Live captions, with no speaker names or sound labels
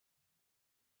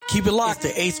Keep it locked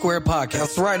to A Square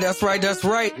Podcast. That's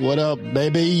right. What up,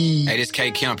 baby? Hey, this K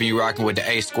Kemp, and you rocking with the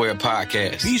A Square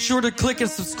Podcast. Be sure to click and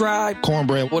subscribe.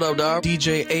 Cornbread. What up, dog?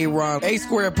 DJ A-Ron. A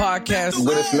Square Podcast.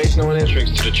 Good information on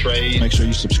tricks to the trade. Make sure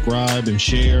you subscribe and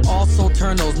share. Also,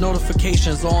 turn those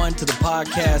notifications on to the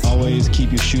podcast. Always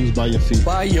keep your shoes by your feet.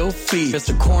 By your feet.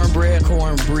 Mr. Cornbread,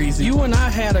 Corn Breezy. You and I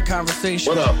had a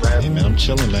conversation. What up, man? Hey, man, I'm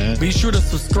chilling, man. Be sure to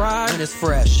subscribe when it's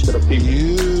fresh. To the people.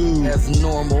 You. As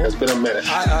normal. It's been a minute.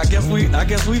 I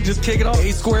guess we just kick it off.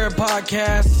 A Square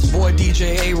Podcast. Boy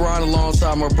DJ A-Ron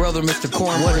alongside my brother Mr.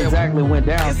 Cornbread. What exactly went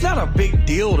down? It's not a big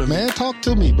deal to me. Man, talk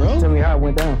to me, bro. Tell me how it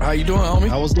went down. How you doing, homie?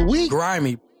 How was the week?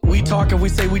 Grimy. We talking, we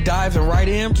say we diving right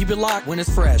in. Keep it locked when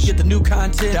it's fresh. Get the new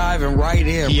content, diving right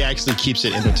in. He actually keeps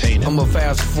it entertaining. I'm gonna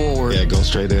fast forward. Yeah, go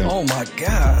straight in. Oh my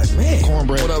God, man.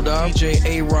 Cornbread. What up, dog? DJ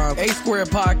A-Ron. A Square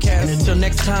Podcast. And until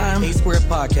next time, A Square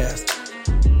Podcast.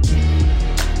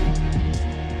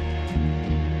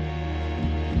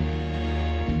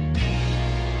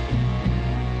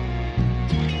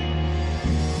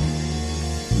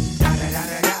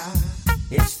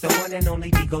 It's the one and only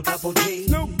Digo Double G.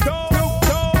 Snoop Dogg.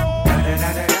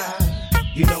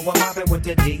 You know I'm mobbing with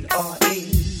the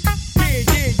D.R.E.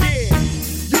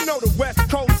 Yeah. You know the West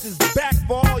Coast is back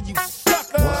for all you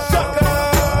suckers. So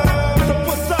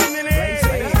put something in the air.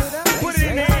 Put it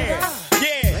in the air.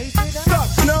 Yeah. Suck,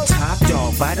 Snoop. Top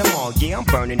dog, bite them all, yeah, I'm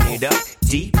burning it up.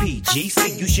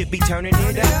 DPGC, you should be turning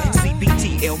it up.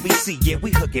 CPT, LBC, yeah,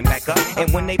 we hooking back up.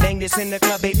 And when they bang this in the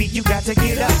club, baby, you got to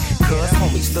get up. Cuz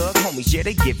homies, thug homies, yeah,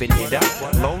 they giving it up.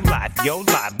 Low life, yo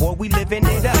life, boy, we living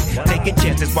it up. Taking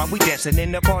chances while we dancing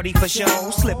in the party for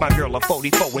show. Slip my girl a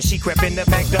 44 when she crept in the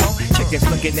back door. Chickens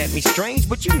looking at me strange,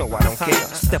 but you know I don't care.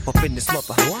 Step up in this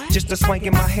mother, just a swank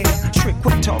in my hair. Trick,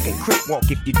 quit talking, quick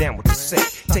walk if you down with the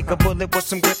set. Take a bullet with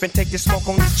some grip and take the smoke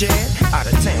on this jet.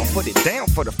 Out of town, put it down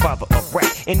for the father of rap.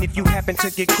 And if you happen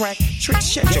to get cracked, trick,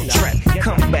 shut your trap.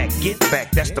 Come back, get back,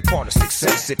 that's the part of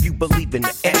success. If you believe in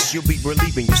the S, you'll be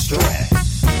relieving your stress.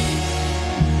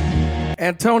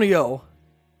 Antonio,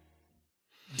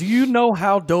 do you know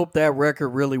how dope that record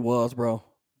really was, bro?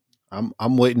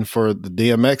 I'm waiting for the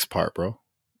DMX part, bro.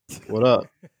 What up?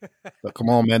 But come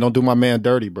on, man. Don't do my man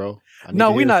dirty, bro.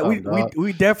 No, we not.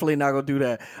 We definitely not gonna do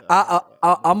that.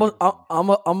 I'm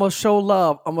gonna show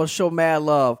love. I'm gonna show mad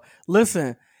love.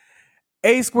 Listen,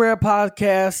 A Square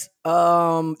Podcast.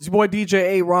 It's your boy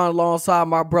DJ A-Ron alongside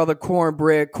my brother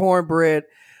Cornbread.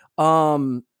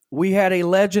 We had a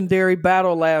legendary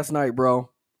battle last night, bro.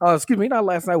 Excuse me, not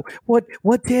last night.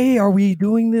 What day are we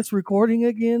doing this recording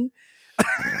again?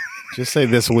 Just say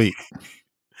this week.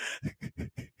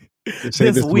 Just say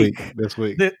this week.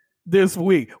 This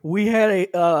week. We had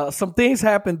some things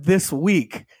happen this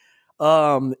week.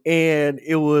 And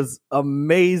it was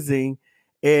amazing.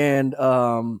 And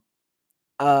first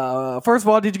of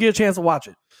all, did you get a chance to watch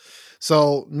it?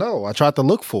 So no, I tried to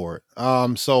look for it.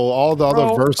 So all the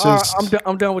other verses.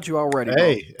 I'm done with you already.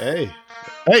 Hey.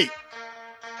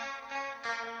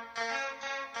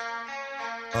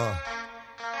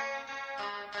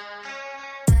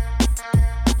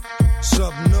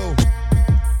 Something new.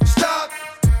 Stop,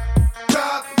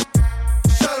 drop,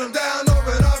 shut them down,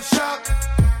 open up shop.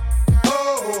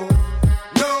 Oh,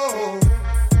 no,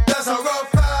 that's how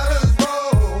rough riders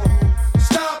roll.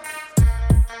 Stop,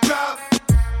 drop,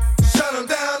 shut them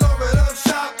down, open up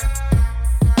shop.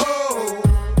 Oh,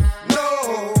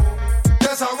 no,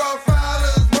 that's how rough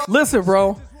riders roll. Listen,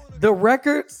 bro, the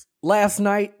records last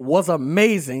night was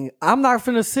amazing. I'm not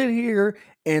finna sit here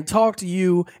and talk to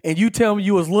you and you tell me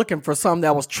you was looking for something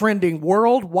that was trending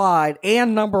worldwide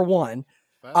and number one.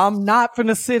 I'm not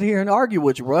finna sit here and argue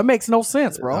with you, bro. That makes no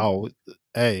sense, bro. Oh,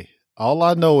 hey, all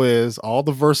I know is all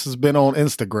the verses been on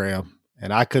Instagram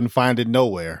and I couldn't find it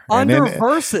nowhere. Under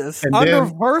verses, it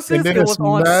was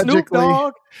on Snoop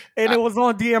Dogg and it was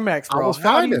on DMX, bro. I was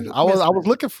finding. I was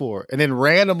looking for it. And then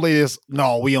randomly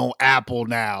we on Apple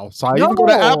now. So I even go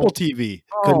to Apple TV.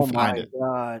 Couldn't find it.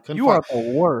 God. You are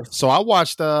the worst. So I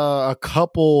watched a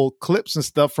couple clips and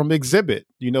stuff from Exhibit,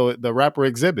 the rapper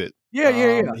Exhibit.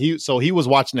 Yeah. He was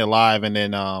watching it live and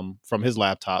then from his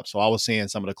laptop. So I was seeing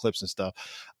some of the clips and stuff.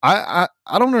 I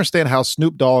don't understand how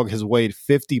Snoop Dogg has weighed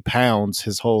 50 pounds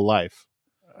his whole life.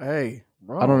 Hey,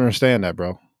 bro. I don't understand that,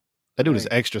 bro. That dude is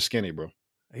extra skinny, bro.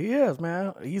 He is,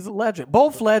 man. He's a legend.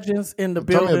 Both legends in the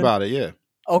building. Tell me about it, yeah.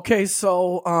 Okay,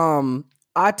 so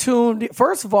I tuned.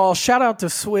 First of all, shout out to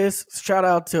Swiss. Shout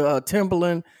out to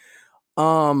Timberland.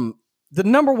 The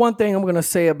number one thing I'm going to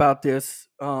say about this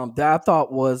that I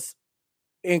thought was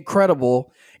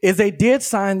incredible is they did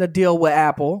sign the deal with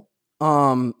Apple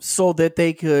so that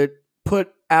they could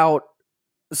put out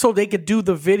so they could do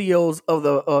the videos of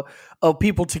the of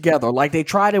people together. Like they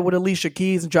tried it with Alicia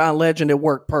Keys and John Legend, it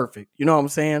worked perfect. You know what I'm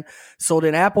saying? So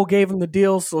then Apple gave them the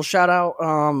deal. So shout out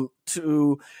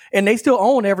to, and they still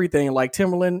own everything. Like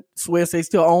Timberland, Swiss, they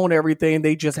still own everything.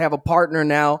 They just have a partner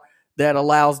now that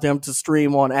allows them to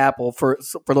stream on Apple for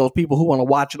those people who want to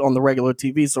watch it on the regular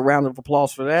TV. So round of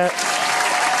applause for that.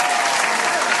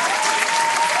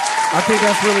 I think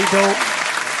that's really dope.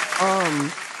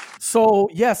 So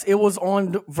yes, it was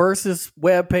on the Versus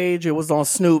webpage, it was on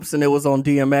Snoop's, and it was on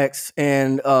DMX.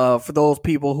 And for those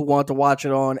people who want to watch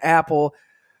it on Apple,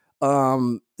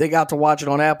 they got to watch it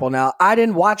on Apple. Now, I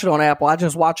didn't watch it on Apple, I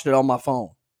just watched it on my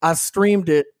phone. I streamed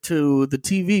it to the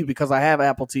TV because I have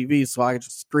Apple TV, so I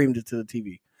just streamed it to the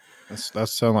TV. That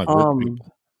sound like rich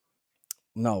people.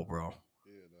 No, bro.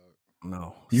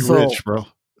 No. You rich, bro.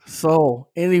 So,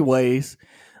 anyways,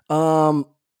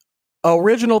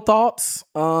 original thoughts.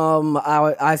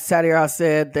 I sat here, I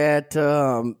said that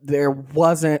there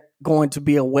wasn't going to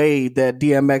be a way that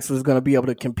DMX was going to be able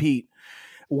to compete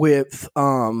with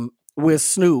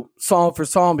Snoop song for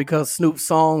song, because Snoop's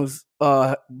songs,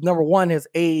 number one, has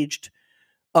aged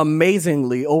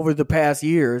amazingly over the past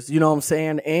years. You know what I'm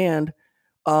saying? And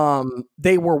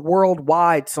they were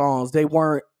worldwide songs. They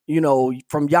weren't,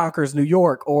 from Yonkers, New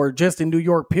York, or just in New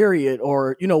York, period,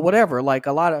 or, whatever. Like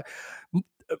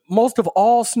most of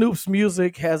all Snoop's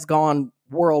music has gone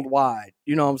worldwide.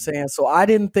 You know what I'm saying? So I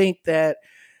didn't think that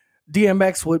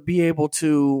DMX would be able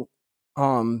to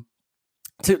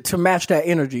match that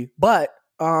energy. But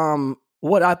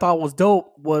what I thought was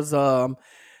dope was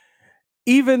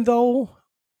even though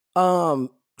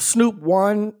Snoop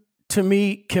won to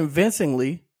me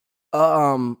convincingly,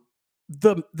 the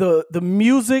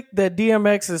music that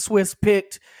DMX and Swiss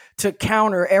picked to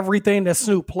counter everything that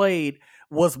Snoop played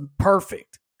was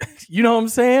perfect. You know what I'm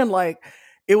saying? Like,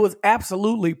 it was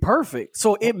absolutely perfect.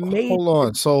 So it made. Hold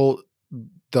on. So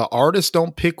the artists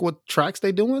don't pick what tracks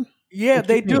they doing? Yeah,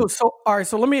 they do. So, all right.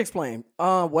 So let me explain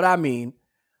what I mean.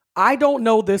 I don't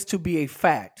know this to be a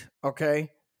fact.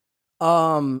 Okay.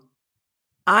 I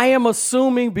am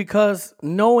assuming, because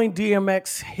knowing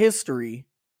DMX history,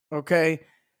 okay,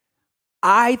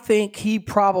 I think he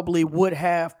probably would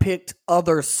have picked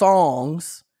other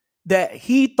songs that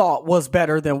he thought was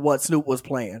better than what Snoop was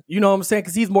playing. You know what I'm saying?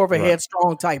 Because he's more of a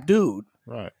headstrong type dude.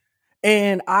 Right.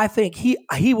 And I think he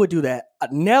would do that.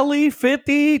 Nelly,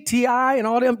 50, T.I., and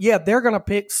all them, yeah, they're going to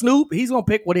pick Snoop. He's going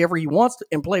to pick whatever he wants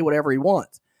and play whatever he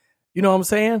wants. You know what I'm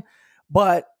saying?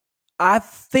 But I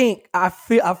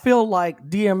feel like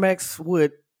DMX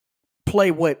would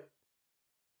play what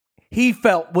he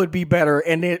felt would be better,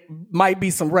 and it might be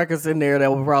some records in there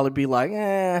that would probably be like,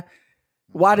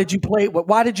 why did you play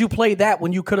that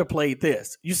when you could have played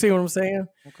this? You see what I'm saying?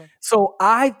 Okay. So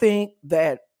I think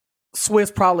that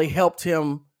Swiss probably helped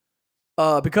him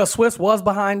because Swiss was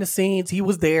behind the scenes. He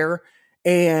was there,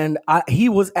 and he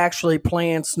was actually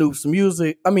playing Snoop's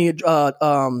music. I mean,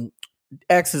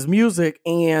 X's music,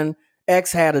 and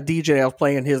X had a DJ that was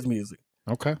playing his music.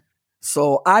 Okay.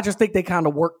 So I just think they kind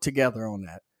of worked together on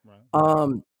that.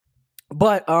 Right.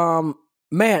 But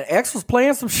man, X was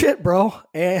playing some shit, bro,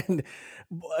 and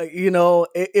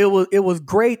it was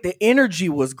great. The energy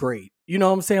was great. You know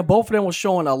what I'm saying? Both of them were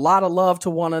showing a lot of love to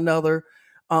one another,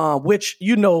 which,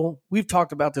 we've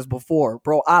talked about this before,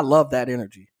 bro. I love that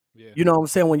energy. Yeah. You know what I'm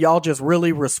saying? When y'all just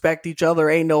really respect each other,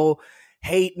 ain't no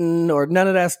hating or none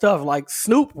of that stuff. Like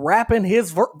Snoop rapping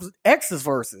his X's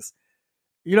verses.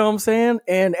 You know what I'm saying?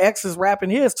 And X is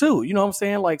rapping his too. You know what I'm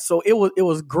saying? Like, so it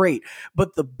was great.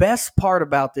 But the best part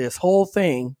about this whole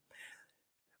thing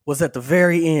was at the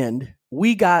very end,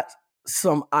 we got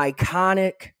some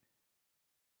iconic,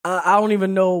 I don't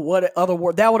even know what other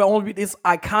word, that would only be this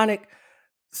iconic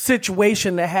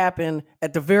situation that happened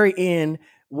at the very end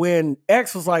when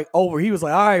X was like over. He was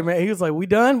like, all right, man. He was like, we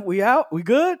done? We out? We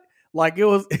good? Like it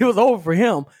was over for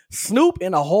him. Snoop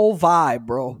in a whole vibe,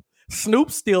 bro.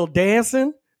 Snoop still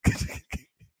dancing.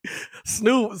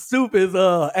 Snoop is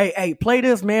hey, play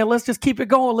this, man. Let's just keep it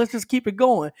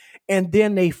going. And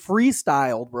then they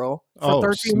freestyled, bro, for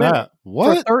 13 minutes.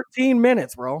 What? For 13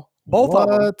 minutes, bro. Both of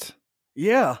them.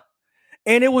 Yeah.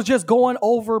 And it was just going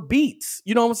over beats.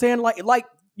 You know what I'm saying? Like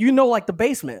the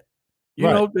basement.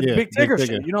 The Big Tigger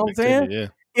shit. You know what I'm saying? Yeah.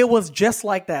 It was just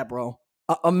like that, bro.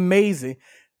 Amazing.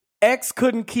 X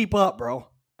couldn't keep up, bro.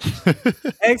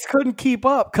 X couldn't keep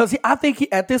up because I think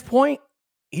at this point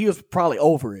he was probably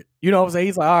over it. You know what I'm saying?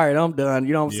 He's like, all right, I'm done.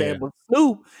 You know what I'm saying? But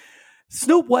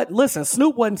Snoop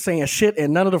wasn't saying shit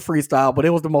in none of the freestyle, but it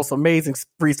was the most amazing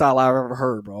freestyle I've ever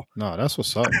heard, bro. No, that's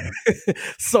what's up, man.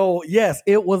 So yes,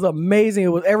 it was amazing. It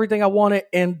was everything I wanted,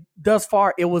 and thus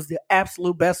far, it was the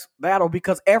absolute best battle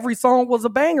because every song was a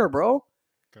banger, bro.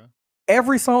 Okay.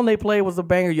 Every song they played was a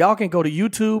banger. Y'all can go to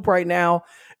YouTube right now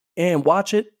and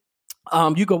watch it.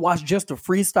 You can watch just the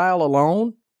freestyle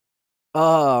alone.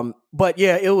 But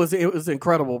yeah, it was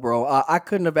incredible, bro. I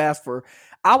couldn't have asked for.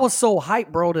 I was so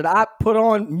hyped, bro, that I put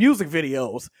on music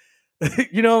videos.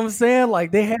 You know what I'm saying?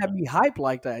 Like they had me hyped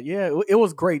like that. Yeah, it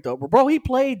was great though. But bro, he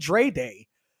played Dre Day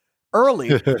early.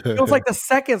 It was like the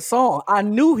second song. I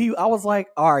was like,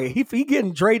 all right, he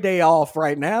getting Dre Day off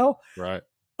right now. Right.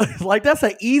 Like that's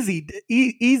an easy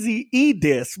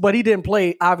diss, but he didn't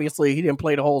play. Obviously, he didn't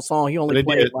play the whole song. He only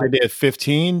played. They did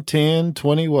 15, 10,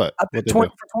 20, what? I think 20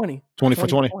 for 20. 20 for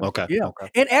 20? Okay. Yeah.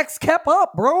 Okay. And X kept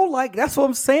up, bro. Like that's what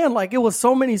I'm saying. Like it was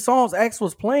so many songs X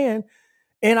was playing,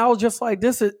 and I was just like,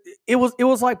 it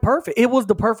was like perfect. It was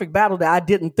the perfect battle that I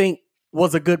didn't think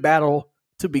was a good battle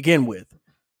to begin with.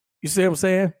 You see what I'm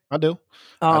saying? I do,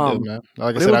 man.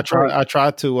 Like I said, I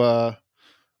tried to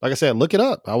like I said, look it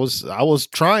up. I was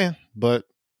trying, but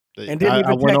and didn't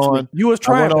even text me. You was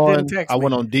trying, but didn't text me. I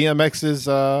went on DMX's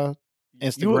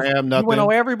Instagram. You went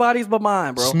on everybody's but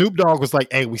mine, bro. Snoop Dogg was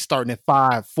like, "Hey, we starting at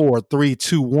 5, 4, 3,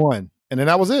 2, 1," and then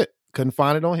that was it. Couldn't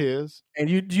find it on his. And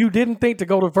you didn't think to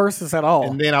go to Versus at all.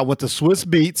 And then I went to Swiss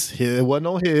Beats. It wasn't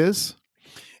on his.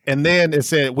 And then it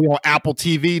said we on Apple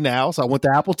TV now, so I went to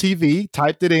Apple TV,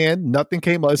 typed it in, nothing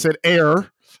came up. It said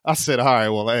error. I said, all right,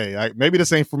 well, hey, maybe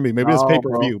this ain't for me. Maybe it's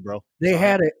pay-per-view, bro. They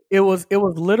had it. It was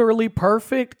literally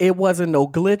perfect. It wasn't no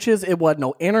glitches. It wasn't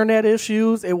no internet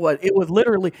issues. It was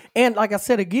literally, and like I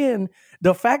said again,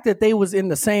 the fact that they was in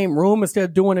the same room instead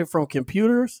of doing it from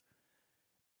computers,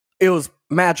 it was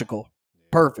magical.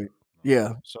 Perfect. Yeah.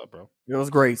 What's up, bro? It was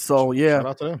great. So yeah. Shout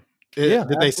out to them.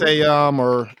 Did they say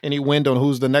or any wind on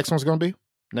who's the next one's gonna be?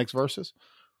 Next versus?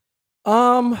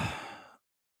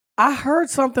 I heard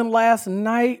something last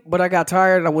night, but I got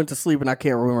tired and I went to sleep and I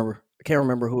can't remember. I can't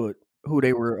remember who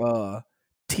they were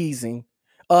teasing.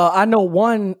 I know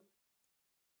one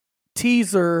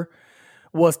teaser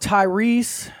was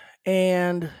Tyrese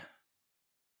and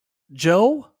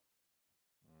Joe.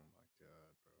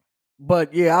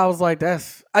 But yeah, I was like,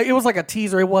 it was like a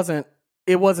teaser. It wasn't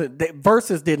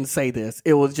Versus didn't say this.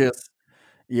 It was just,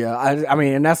 yeah, I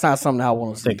mean, and that's not something I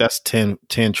want to see. I think that's 10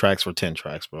 tracks for 10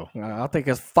 tracks, bro. I think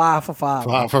it's 5 for 5.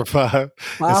 5 for 5.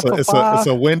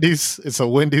 It's a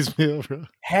Wendy's meal, bro.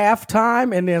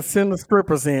 Halftime and then send the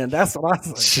strippers in. That's what I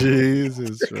said.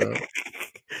 Jesus, bro.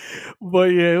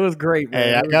 But yeah, it was great,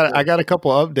 man. Hey, I got a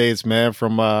couple updates, man,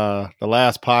 from the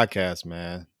last podcast,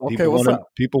 man. Okay, what's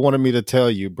up? People wanted me to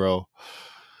tell you, bro.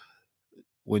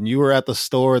 When you were at the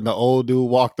store and the old dude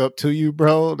walked up to you,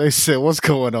 bro, they said, "What's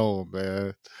going on,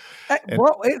 man?" Hey,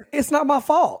 bro, it's not my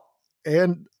fault.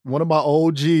 And one of my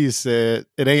OGs said,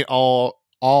 "It ain't all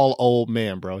old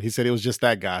men, bro." He said it was just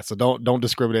that guy. So don't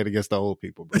discriminate against the old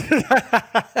people, bro.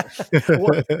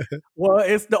 well,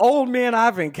 it's the old men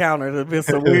I've encountered. It's been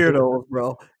some weirdos,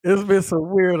 bro. It's been some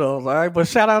weirdos, all right? But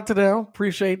shout out to them.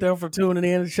 Appreciate them for tuning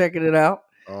in and checking it out.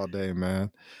 All day, man.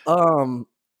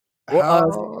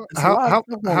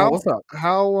 What's up?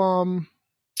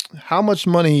 How much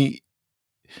money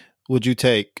would you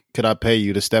take? Could I pay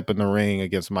you to step in the ring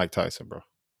against Mike Tyson, bro?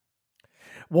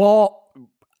 Well,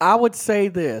 I would say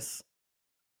this.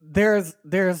 There's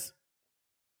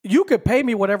you could pay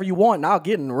me whatever you want and I'll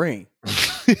get in the ring.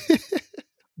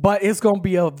 But it's going to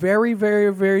be a very,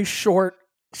 very, very short.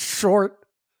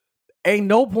 Ain't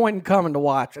no point in coming to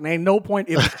watch. And ain't no point.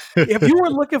 If you were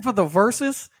looking for the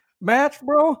Versus match,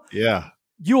 bro, yeah,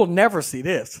 you'll never see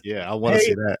this. Yeah, I want to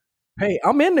see that. Hey,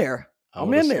 I'm in there.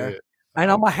 I'm in there. And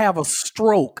I'm going to have a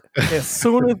stroke as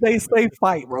soon as they say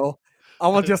fight, bro.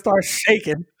 I'm going to just start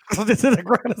shaking. Just in the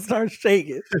ground and start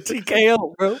shaking.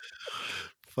 TKO, bro.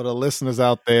 For the listeners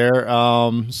out there,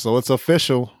 so it's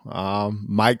official.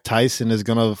 Mike Tyson is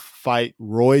going to fight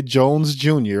Roy Jones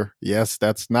Jr. Yes,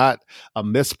 that's not a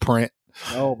misprint.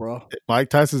 No, bro. Mike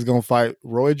Tyson is going to fight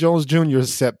Roy Jones Jr.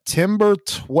 September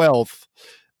 12th.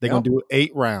 They're going to do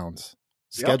 8 rounds.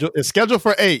 It's scheduled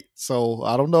for 8. So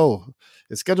I don't know.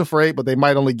 It's scheduled for 8, but they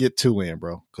might only get 2 in,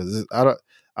 bro. Because I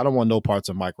don't want no parts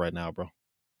of Mike right now, bro.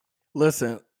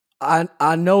 Listen,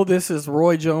 I know this is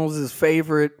Roy Jones's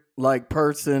favorite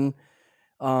person.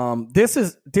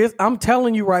 This I'm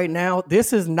telling you right now,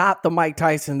 this is not the Mike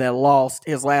Tyson that lost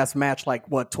his last match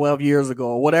 12 years ago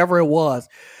or whatever it was.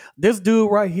 This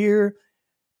dude right here,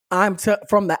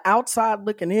 from the outside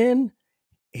looking in,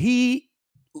 he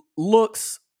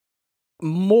looks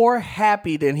more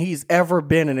happy than he's ever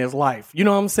been in his life. You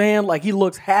know what I'm saying? Like, he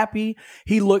looks happy.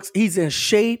 He's in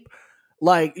shape.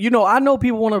 Like, I know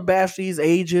people want to bash these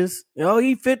ages.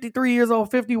 He's 53 years old,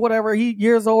 50, whatever, he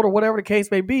years old or whatever the case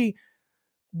may be.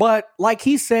 But like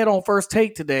he said on First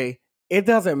Take today, it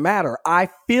doesn't matter. I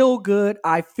feel good.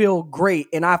 I feel great.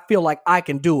 And I feel like I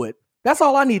can do it. That's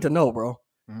all I need to know, bro.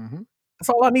 Mm-hmm. That's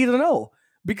all I need to know.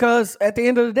 Because at the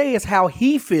end of the day, it's how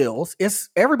he feels.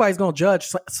 Everybody's going to judge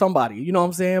somebody. You know what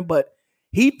I'm saying? But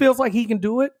he feels like he can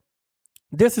do it.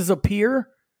 This is a peer.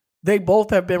 They both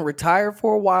have been retired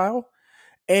for a while.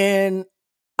 And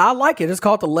I like it. It's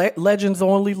called the Legends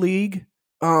Only League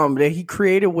that he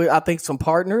created with, I think, some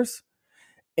partners.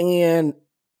 And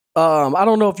I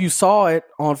don't know if you saw it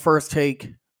on First Take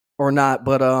or not,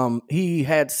 but he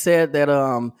had said that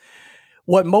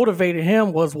what motivated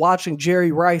him was watching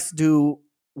Jerry Rice do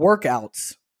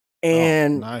workouts.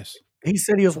 And nice. He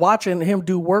said he was watching him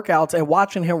do workouts and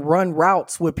watching him run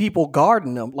routes with people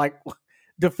guarding him, like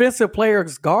defensive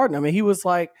players guarding him. And he was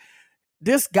like,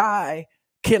 this guy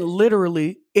can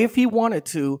literally, if he wanted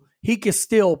to, he could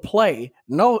still play.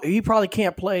 No, he probably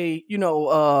can't play,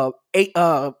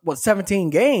 17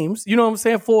 games, you know what I'm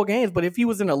saying? Full games. But if he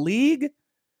was in a league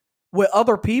with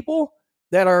other people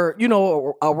that are,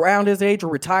 around his age or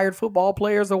retired football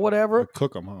players or whatever.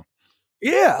 Cook them, huh?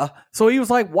 Yeah. So he was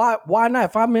like, why not?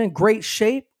 If I'm in great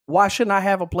shape, why shouldn't I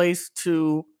have a place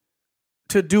to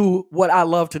do what I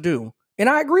love to do? And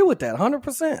I agree with that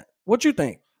 100%. What you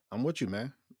think? I'm with you,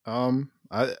 man. So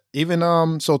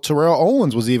Terrell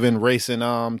Owens was even racing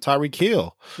Tyreek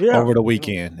Hill over the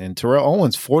weekend, and Terrell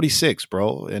Owens 46,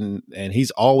 bro, and he's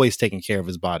always taking care of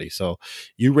his body. So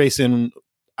you racing,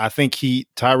 I think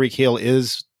Tyreek Hill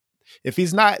is, if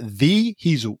he's not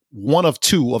he's one of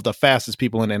two of the fastest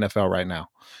people in the NFL right now,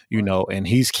 and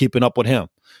he's keeping up with him,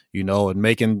 and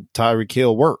making Tyreek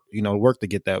Hill work to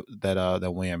get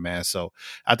that win, man. So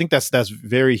I think that's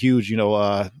very huge.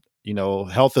 Health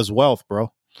is wealth,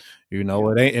 bro.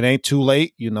 It ain't too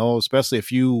late, especially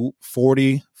if you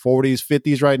 40s,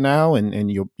 50s right now and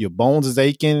your bones is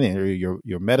aching and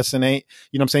your medicine ain't,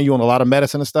 what I'm saying? You on a lot of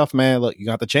medicine and stuff, man. Look, you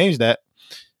got to change that.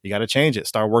 You got to change it.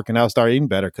 Start working out, start eating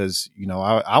better. Cause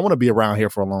I want to be around here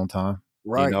for a long time.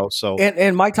 Right. So,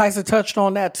 and Mike Tyson touched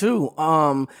on that too.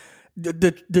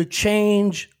 The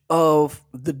change of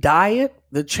the diet,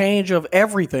 the change of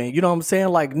everything, you know what I'm saying?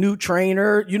 Like new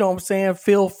trainer, you know what I'm saying?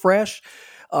 Feel fresh.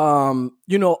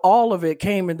 All of it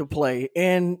came into play,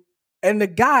 and the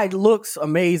guy looks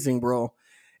amazing, bro.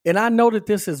 And I know that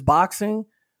this is boxing,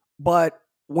 but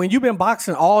when you've been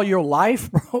boxing all your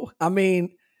life, bro, I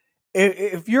mean,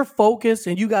 if you're focused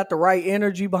and you got the right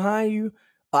energy behind you,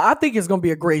 I think it's going to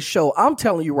be a great show. I'm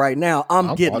telling you right now,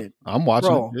 I'm getting it. I'm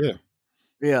watching bro. it.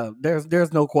 Yeah.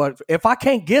 There's no question. If I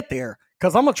can't get there,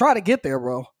 because I'm gonna try to get there,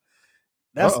 bro.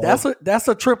 That's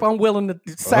a trip I'm willing to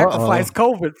sacrifice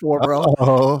COVID for, bro.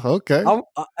 Oh, okay.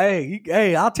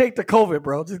 Hey, I'll take the COVID,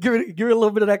 bro. Just give it a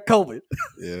little bit of that COVID.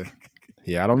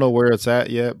 Yeah. I don't know where it's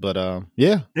at yet, but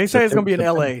yeah. They say it's gonna be in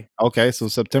LA. Okay, so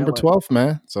September 12th,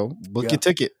 man. So book your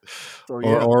ticket,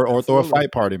 or throw a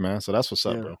fight party, man. So that's what's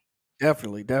up, bro.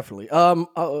 Definitely.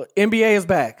 NBA is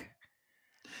back.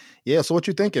 Yeah. So what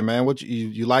you thinking, man? What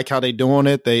you like how they doing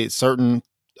it? Certain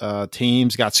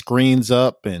teams got screens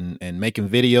up and making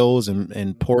videos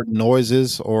and porting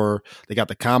noises, or they got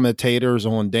the commentators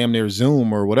on damn near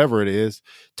Zoom or whatever it is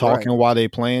talking while they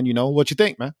playing. What you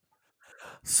think, man?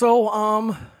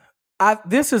 So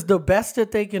this is the best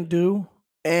that they can do,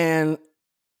 and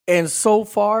so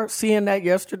far seeing that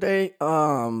yesterday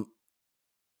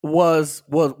was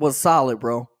solid,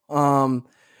 bro. I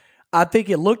think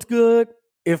it looked good.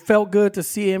 It felt good to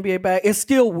see NBA back. It's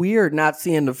still weird not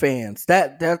seeing the fans.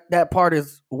 That part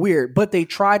is weird, but they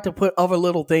tried to put other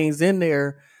little things in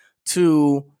there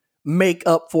to make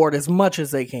up for it as much as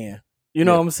they can. You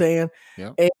know what I'm saying?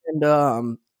 Yeah. And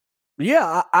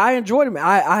I enjoyed it.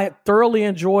 I thoroughly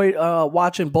enjoyed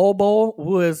watching Bobo,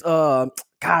 who is how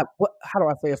do I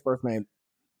say his first name?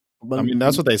 I mean,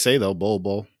 that's what they say though,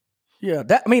 Bobo. Yeah,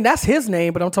 that's his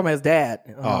name, but I'm talking about his dad.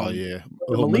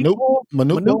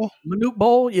 Manute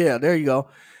Bol. Yeah, there you go.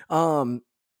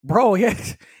 Bro, he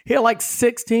had like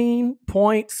 16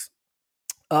 points,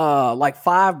 like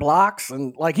 5 blocks,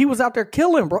 and like he was out there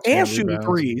killing, bro, and shooting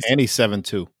threes. And he's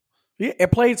 7'2". Yeah,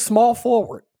 and played small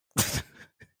forward.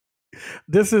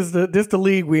 This the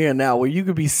league we're in now, where you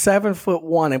could be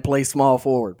 7'1" and play small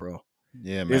forward, bro.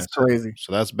 Yeah, man, it's crazy.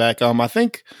 So that's back. I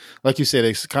think, like you said,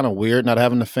 it's kind of weird not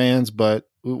having the fans, but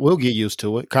we'll get used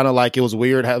to it. Kind of like it was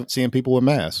weird seeing people with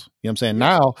masks. You know what I'm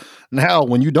saying? Now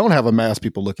when you don't have a mask,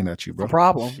 people looking at you, bro. No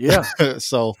problem. Yeah.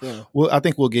 So Sure. I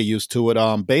think we'll get used to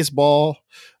it. Baseball,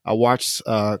 I watched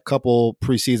a couple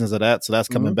preseasons of that, so that's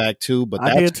coming back too. But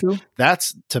I did too.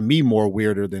 That's to me more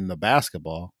weirder than the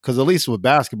basketball, because at least with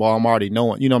basketball, I'm already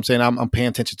knowing. You know what I'm saying? I'm paying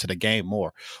attention to the game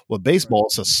more. With baseball,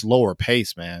 it's a slower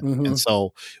pace, man. And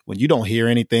so when you don't hear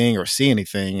anything or see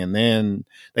anything, and then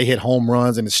they hit home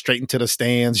runs and it's straight into the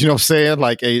stands, you know what I'm saying?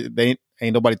 Like they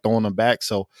ain't nobody throwing them back.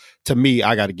 So to me,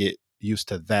 I got to get used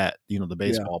to that. You know, the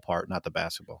baseball part, not the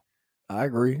basketball. I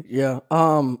agree. Yeah.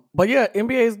 But yeah,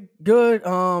 NBA is good.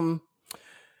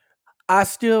 I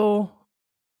still,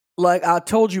 like I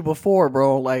told you before,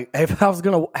 bro, like if I was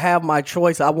gonna have my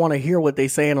choice, I want to hear what they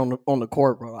saying on the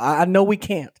court, bro. I know we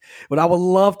can't, but I would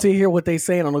love to hear what they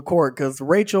saying on the court, because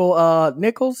Rachel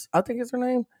Nichols, I think is her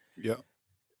name. Yeah.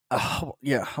 Oh,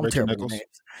 yeah, I'm Rachel terrible Nichols? with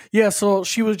names. Yeah, so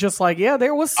she was just like, yeah,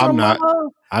 there was some. I'm not.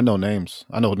 I know names.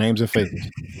 I know names and faces.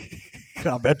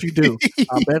 I bet you do.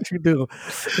 I bet you do.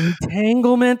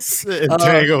 Entanglements.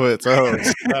 Entanglements.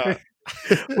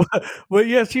 But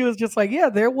yeah, she was just like, yeah,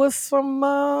 there was some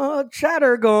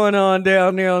chatter going on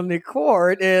down there on the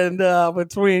court, and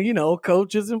between, you know,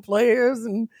 coaches and players,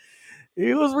 and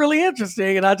it was really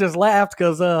interesting. And I just laughed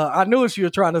because I knew what she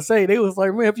was trying to say. They was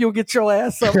like, man, if you don't get your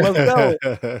ass up, let's go.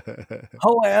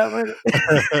 Ho ass.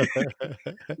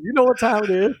 You know what time it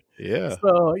is. Yeah.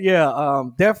 So yeah,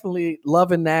 definitely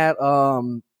loving that.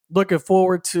 Looking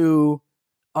forward to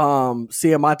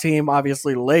seeing my team,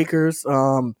 obviously the Lakers.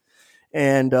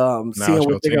 And seeing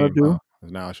what they're gonna do.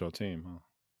 Now it's your team, huh?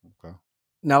 Okay.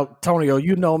 Now, Tonio,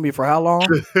 you know me for how long?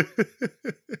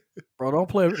 Bro, don't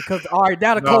play, because all right,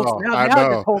 now the coach,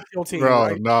 now the coach your team, bro,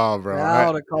 right? No, bro.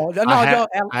 Now the coach.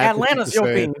 Atlanta's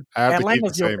your team.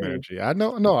 Atlanta's your team. Energy. I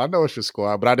know it's your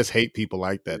squad, but I just hate people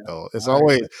like that though. It's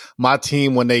always my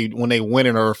team when they win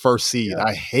in our first seed.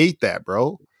 I hate that,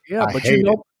 bro. Yeah, but you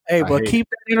know. Hey, but keep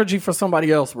that energy for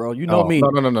somebody else, bro. You know me.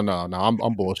 No. I'm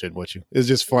bullshitting with you. It's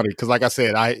just funny because, like I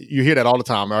said, you hear that all the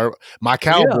time. My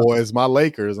Cowboys, my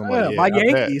Lakers. I'm like, my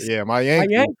Yankees. My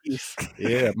Yankees.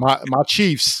 Yeah, my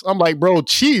Chiefs. I'm like, bro,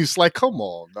 Chiefs. Like, come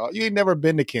on, dog. You ain't never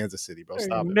been to Kansas City, bro.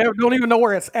 Stop it. Don't even know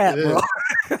where it's at, bro.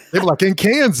 They were like, in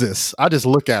Kansas. I just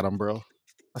look at them, bro.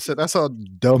 I said, that's how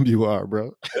dumb you are,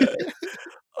 bro.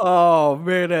 Oh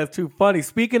man, that's too funny.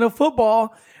 Speaking of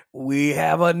football, we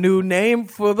have a new name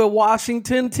for the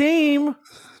Washington team.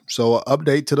 So,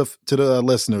 update to the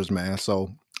listeners, man.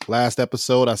 So, last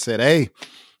episode, I said, "Hey,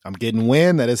 I'm getting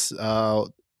wind that it's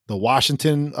the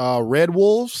Washington Red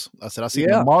Wolves." I said, "I see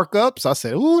the markups." I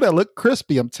said, "Ooh, that look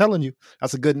crispy." I'm telling you,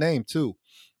 that's a good name too.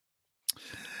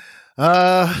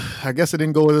 I guess it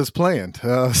didn't go as planned.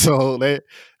 So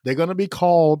they're going to be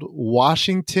called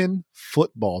Washington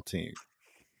Football Team.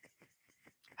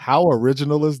 How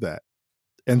original is that?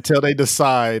 Until they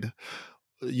decide,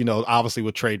 you know, obviously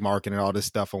with trademarking and all this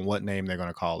stuff on what name they're going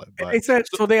to call it. But they said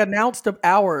so. They announced an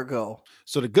hour ago.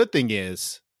 So the good thing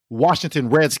is Washington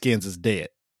Redskins is dead.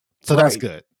 So that's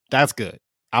good. That's good.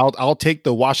 I'll take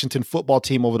the Washington Football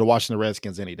Team over the Washington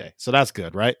Redskins any day. So that's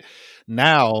good, right?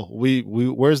 Now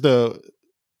where's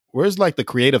like the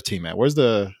creative team at?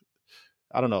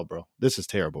 I don't know, bro. This is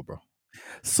terrible, bro.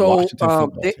 So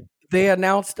they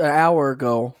announced an hour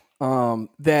ago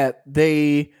that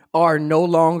they are no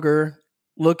longer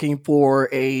looking for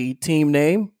a team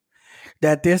name,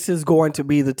 that this is going to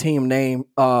be the team name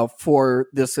for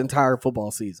this entire football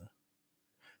season.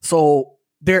 So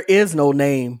there is no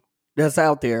name that's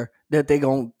out there that they're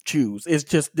going to choose. It's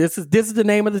just, this is the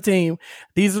name of the team.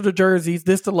 These are the jerseys.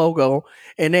 This the logo.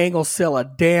 And they ain't going to sell a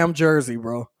damn jersey,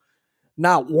 bro.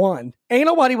 Not one. Ain't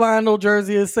nobody buying no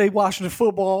jersey that say Washington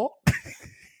Football.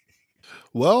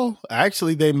 Well,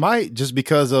 actually, they might, just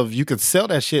because of you could sell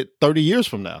that shit 30 years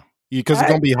from now. Because it's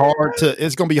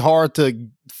gonna be hard to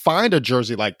find a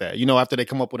jersey like that, you know, after they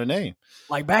come up with a name.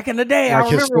 Like back in the day, like I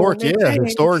remember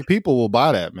historic people will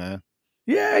buy that, man.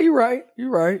 Yeah, you're right.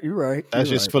 That's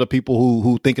just for the people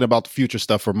who thinking about the future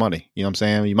stuff for money. You know what I'm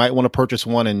saying? You might want to purchase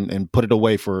one and put it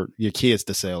away for your kids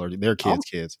to sell, or their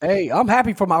kids. Hey, I'm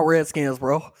happy for my Redskins,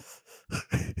 bro.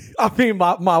 I mean,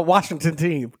 my Washington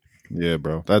team. Yeah,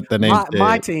 bro. That name's dead.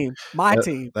 My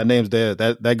team. That name's dead.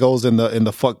 That goes in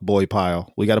the fuck boy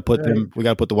pile. We got to put them. We got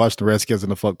to put the Washington Redskins in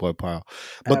the fuck boy pile.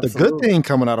 But the good thing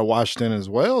coming out of Washington as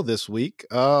well this week.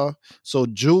 So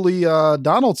Julie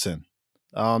Donaldson,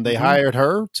 they hired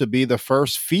her to be the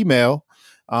first female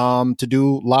to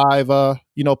do live,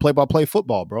 play-by-play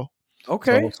football, bro.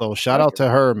 Okay. So shout out to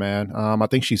her, man. I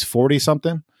think she's 40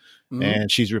 something, and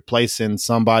she's replacing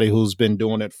somebody who's been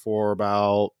doing it for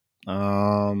about.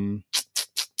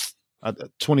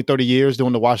 20, 30 years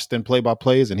doing the Washington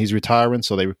play-by-plays, and he's retiring,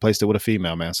 so they replaced it with a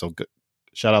female, man. So good.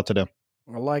 Shout out to them.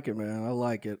 I like it, man. I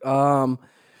like it.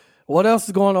 What else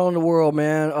is going on in the world,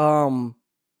 man?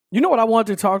 You know what I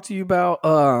wanted to talk to you about?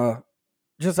 I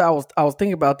was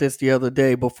thinking about this the other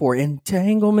day before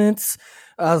entanglements.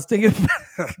 I was thinking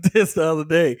about this the other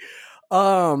day.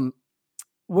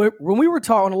 When we were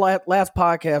talking the last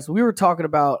podcast, we were talking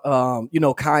about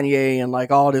Kanye and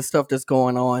like all this stuff that's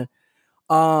going on.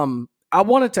 I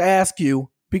wanted to ask you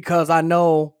because I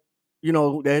know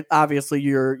that obviously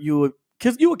you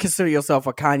would consider yourself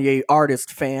a Kanye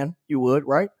artist fan. You would,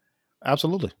 right?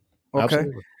 Absolutely. Okay.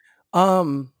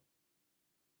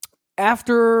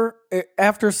 Absolutely.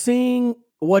 After seeing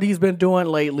what he's been doing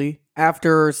lately,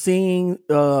 after seeing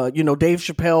Dave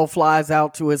Chappelle flies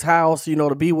out to his house,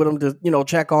 to be with him, to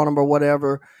check on him or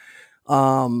whatever.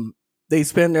 They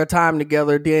spend their time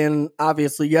together. Then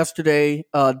obviously yesterday,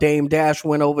 Dame Dash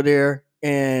went over there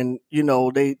and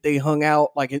they hung out.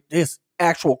 Like his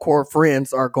actual core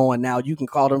friends are going now. You can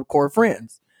call them core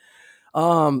friends.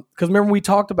 Because remember we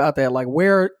talked about that. Like,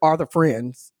 where are the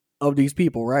friends of these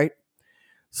people, right?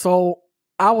 So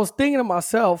I was thinking to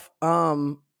myself,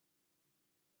 do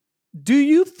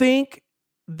you think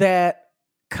that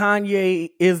Kanye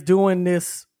is doing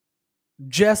this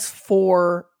just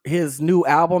for his new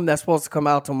album that's supposed to come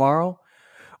out tomorrow?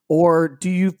 Or do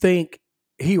you think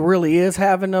he really is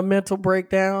having a mental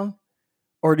breakdown?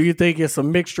 Or do you think it's a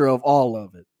mixture of all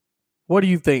of it? What do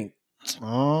you think?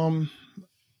 I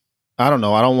don't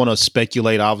know. I don't want to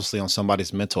speculate, obviously, on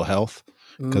somebody's mental health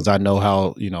because I know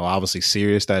how, obviously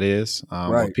serious that is.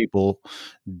 Right. With people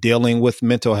dealing with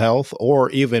mental health,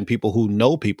 or even people who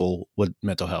know people with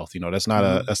mental health. That's not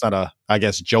a, I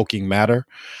guess, joking matter.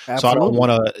 Absolutely. So I don't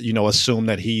want to, assume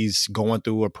that he's going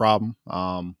through a problem,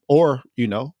 or,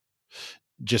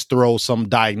 just throw some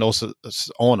diagnosis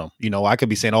on him. I could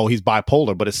be saying, oh, he's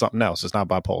bipolar, but it's something else. It's not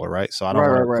bipolar, right? So I don't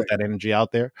want to put that energy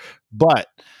out there. But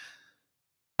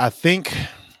I think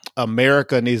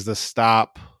America needs to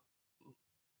stop.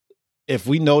 If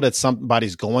we know that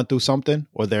somebody's going through something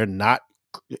or they're not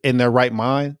in their right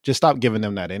mind, just stop giving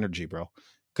them that energy, bro.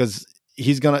 Because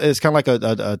it's kind of like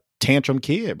a tantrum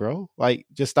kid, bro. Like,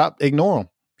 just stop, ignore them.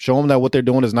 Show them that what they're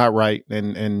doing is not right.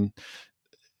 And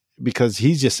because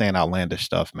he's just saying outlandish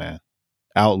stuff, man.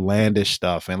 Outlandish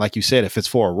stuff. And like you said, if it's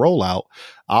for a rollout,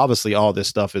 obviously all this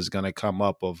stuff is going to come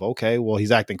up of, okay, well,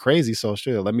 he's acting crazy, so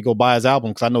sure, let me go buy his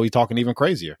album because I know he's talking even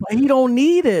crazier. But he don't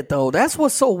need it, though. That's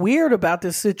what's so weird about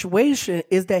this situation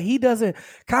is that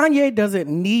Kanye doesn't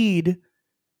need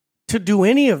to do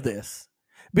any of this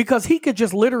because he could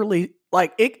just literally,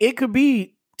 like, it could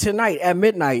be tonight at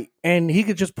midnight and he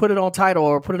could just put it on Tidal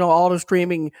or put it on all the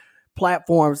streaming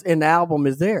platforms and the album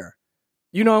is there.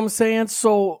 You know what I'm saying?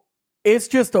 So it's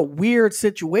just a weird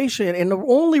situation. And the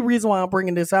only reason why I'm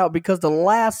bringing this out, because the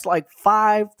last like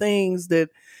 5 things that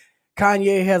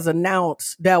Kanye has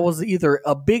announced that was either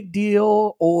a big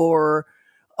deal or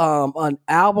an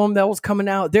album that was coming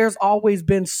out, there's always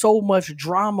been so much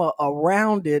drama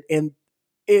around it. And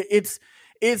it's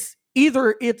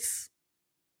either it's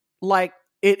like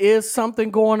it is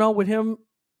something going on with him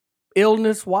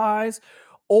illness wise,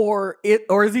 or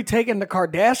is he taking the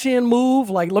Kardashian move?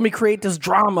 Like, let me create this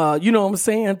drama, you know what I'm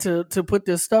saying, to put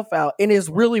this stuff out. And it's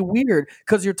really weird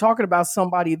because you're talking about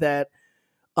somebody that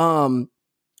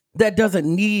that doesn't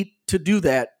need to do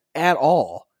that at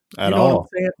all. At you know all. What I'm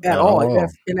saying? At all.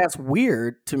 And that's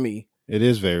weird to me. It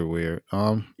is very weird.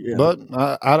 Yeah. But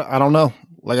I don't know.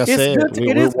 Like I said,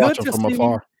 we're watching from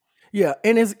afar. Yeah,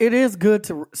 and it is good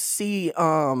to see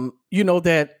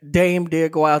that Dame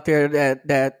did go out there,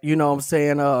 that you know what I'm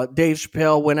saying, Dave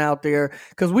Chappelle went out there,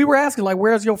 because we were asking, like,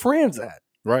 where's your friends at?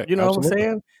 Right. You know absolutely. what I'm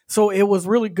saying? So it was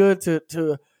really good to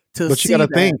But see you got to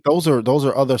that. think those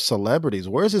are other celebrities.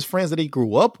 Where's his friends that he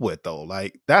grew up with though?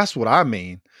 Like, that's what I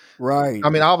mean. Right. I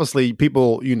mean, obviously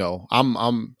people,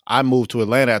 I moved to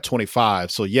Atlanta at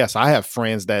 25. So yes, I have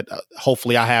friends that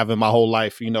hopefully I have in my whole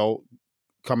life,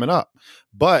 coming up.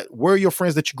 But where are your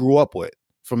friends that you grew up with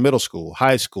from middle school,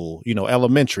 high school,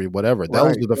 elementary, whatever?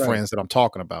 Those are the friends that I'm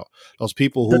talking about. Those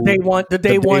people who the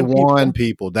day one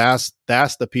people. That's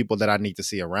the people that I need to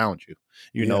see around you.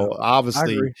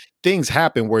 Obviously things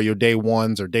happen where your day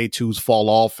ones or day twos fall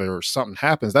off or something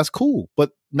happens. That's cool, but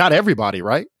not everybody,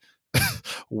 right?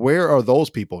 Where are those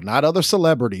people? Not other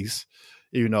celebrities.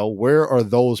 Where are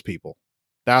those people?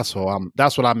 That's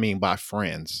what I mean by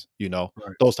friends,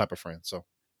 those type of friends. So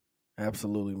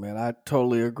absolutely, man. I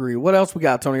totally agree. What else we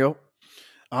got, Tonio?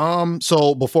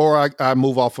 So before I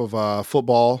move off of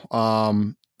football,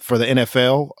 for the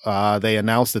NFL, they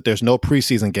announced that there's no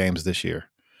preseason games this year.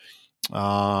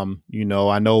 I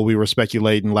know we were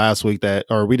speculating last week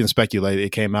or we didn't speculate.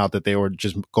 It came out that they would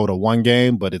just go to one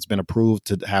game, but it's been approved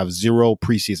to have 0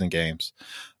 preseason games.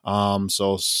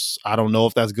 So I don't know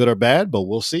if that's good or bad, but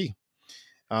we'll see.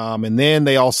 And then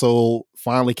they also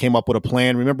finally came up with a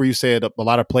plan. Remember, you said a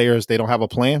lot of players, they don't have a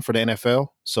plan for the NFL.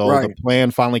 So the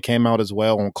plan finally came out as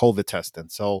well on COVID testing.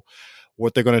 So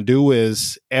what they're going to do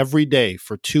is every day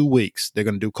for 2 weeks, they're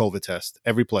going to do COVID tests,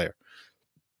 every player.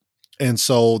 And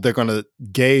so they're going to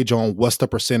gauge on what's the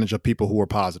percentage of people who are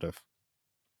positive.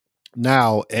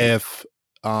 Now, if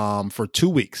for 2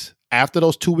 weeks, after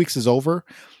those 2 weeks is over,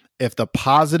 if the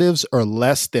positives are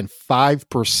less than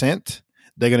 5%,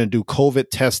 they're going to do COVID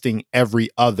testing every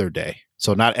other day.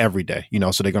 So not every day,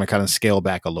 so they're going to kind of scale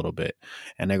back a little bit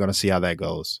and they're going to see how that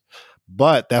goes.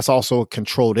 But that's also a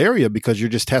controlled area because you're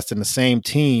just testing the same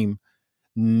team,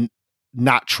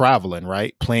 not traveling,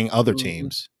 right? Playing other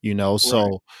teams,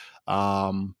 So,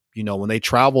 when they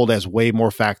travel, there's way more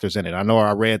factors in it. I know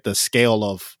I read the scale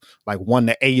of like 1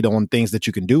 to 8 on things that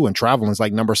you can do, and traveling is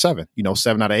like number 7,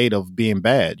 7 out of 8 of being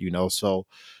bad, So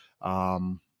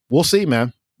we'll see,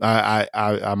 man.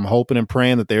 I'm hoping and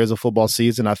praying that there is a football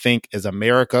season. I think as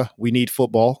America, we need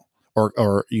football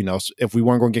or if we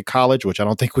weren't going to get college, which I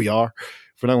don't think we are,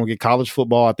 if we're not going to get college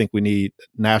football, I think we need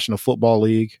National Football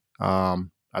League. I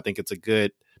think it's a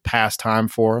good pastime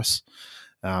for us.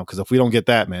 Because if we don't get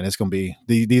that, man, it's going to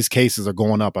be these cases are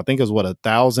going up. I think it was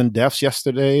 1,000 deaths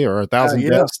yesterday or 1,000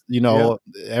 deaths,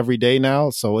 every day now.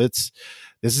 So this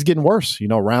is getting worse.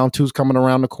 Round 2's coming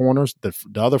around the corners. The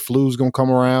other flu's going to come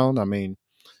around. I mean,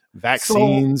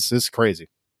 vaccines, it's crazy.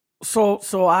 So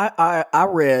I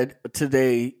read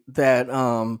today that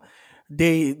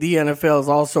the NFL is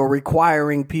also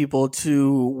requiring people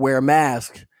to wear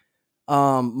masks.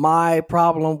 My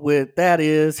problem with that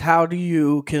is, how do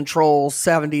you control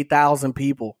 70,000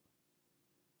 people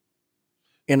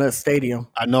in a stadium?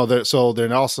 I know that. So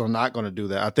they're also not going to do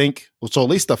that. I think. So at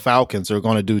least the Falcons are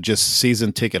going to do just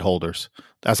season ticket holders.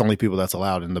 That's the only people that's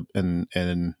allowed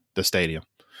in the stadium.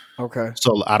 Okay.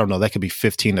 So I don't know. That could be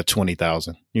 15 to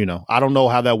 20,000. I don't know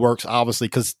how that works. Obviously,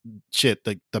 because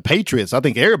the Patriots. I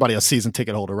think everybody a season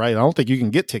ticket holder, right? I don't think you can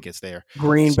get tickets there.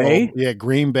 Green Bay,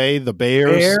 Green Bay, the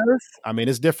Bears. I mean,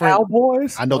 it's different.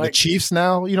 Cowboys. I know the Chiefs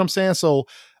now. You know what I'm saying? So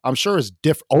I'm sure it's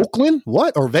different. Oakland,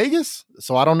 or Vegas?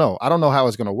 So I don't know. I don't know how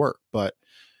it's going to work. But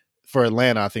for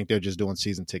Atlanta, I think they're just doing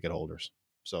season ticket holders.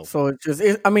 So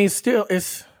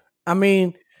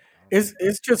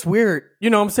it's just weird. You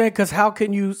know what I'm saying? Because how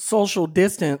can you social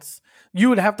distance? You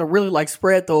would have to really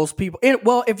spread those people.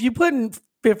 If you put in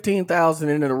 15,000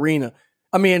 in an arena,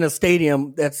 in a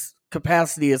stadium that's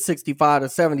capacity is 65 to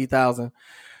 70,000,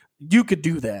 you could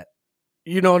do that.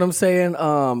 You know what I'm saying?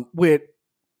 With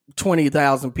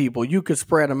 20,000 people, you could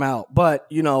spread them out. But,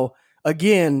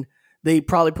 again, they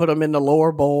probably put them in the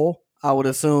lower bowl, I would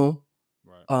assume,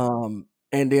 right.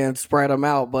 And then spread them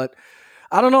out. But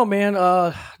I don't know, man.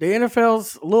 The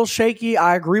NFL's a little shaky.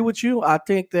 I agree with you. I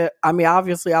think that,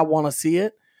 obviously I want to see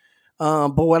it.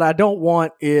 But what I don't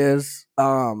want is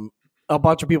a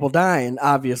bunch of people dying,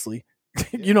 obviously.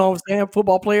 You know what I'm saying?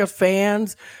 Football players,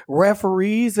 fans,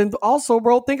 referees. And also,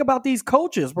 bro, think about these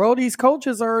coaches, bro. These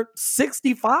coaches are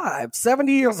 65,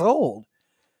 70 years old.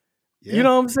 Yeah. You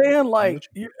know what I'm saying?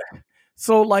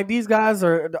 So these guys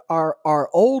are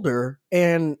older.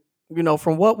 And,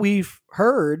 from what we've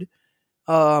heard,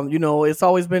 it's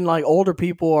always been older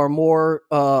people are more,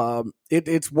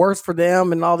 it's worse for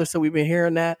them and all this. So we've been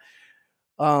hearing that.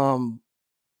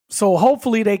 So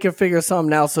hopefully they can figure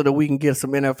something out so that we can get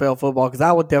some NFL football, because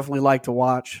I would definitely like to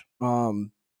watch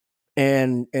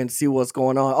and see what's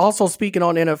going on. Also, speaking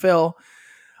on NFL,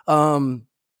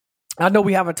 I know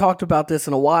we haven't talked about this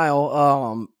in a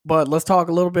while, but let's talk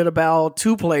a little bit about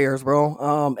 2 players,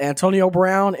 bro. Antonio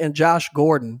Brown and Josh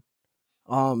Gordon.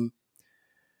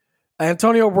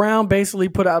 Antonio Brown basically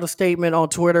put out a statement on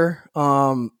Twitter,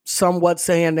 somewhat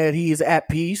saying that he's at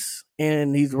peace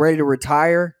and he's ready to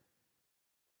retire.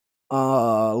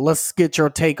 Let's get your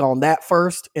take on that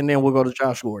first, and then we'll go to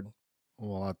Josh Gordon.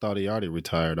 Well, I thought he already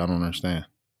retired. I don't understand.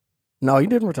 No, he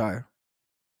didn't retire.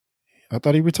 I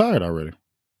thought he retired already.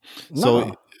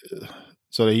 No.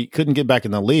 So he couldn't get back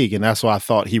in the league, and that's why I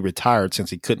thought he retired,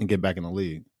 since he couldn't get back in the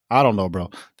league. I don't know,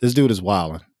 bro. This dude is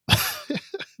wilding.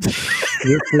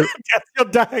 That's your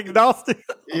diagnosis.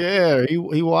 Yeah,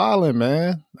 he wilding,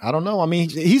 man. I don't know.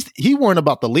 He worrying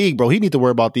about the league, bro. He need to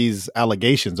worry about these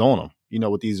allegations on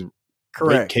him, with these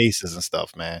rape cases and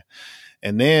stuff, man.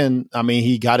 And then,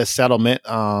 he got his settlement.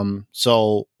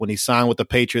 So when he signed with the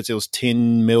Patriots, it was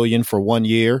 $10 million for 1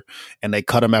 year, and they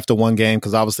cut him after one game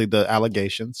because obviously the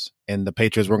allegations, and the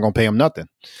Patriots weren't going to pay him nothing.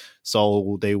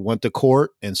 So they went to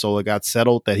court, and so it got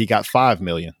settled that he got $5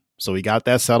 million. So he got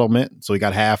that settlement. So he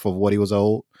got half of what he was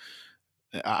owed.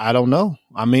 I don't know.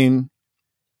 I mean,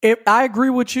 If I agree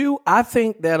with you, I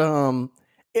think that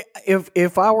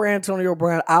if I were Antonio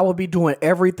Brown, I would be doing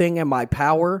everything in my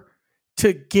power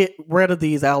to get rid of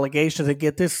these allegations and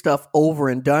get this stuff over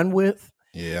and done with.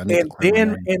 yeah, I need to clear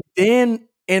my name.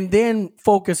 And then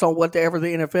focus on whatever the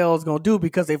NFL is going to do.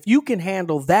 Because if you can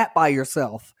handle that by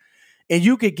yourself and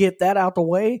you could get that out the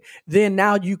way, then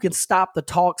now you can stop the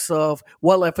talks of,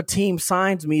 well, if a team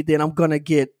signs me, then I'm going to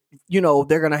get, they're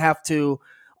going to have to,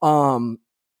 the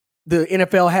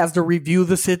NFL has to review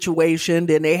the situation.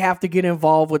 Then they have to get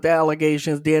involved with the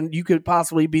allegations. Then you could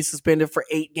possibly be suspended for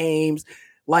 8 games.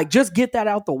 Like, just get that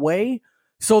out the way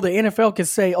so the NFL can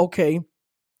say, okay,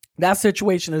 that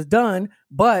situation is done,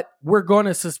 but we're going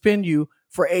to suspend you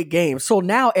for 8 games. So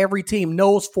now every team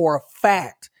knows for a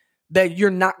fact that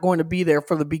you're not going to be there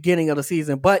for the beginning of the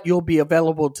season, but you'll be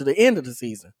available to the end of the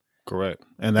season. Correct.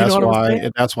 And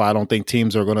that's why I don't think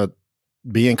teams are going to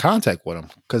be in contact with him,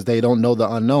 because they don't know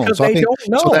the unknown. So I think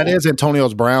so that is Antonio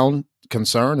Brown's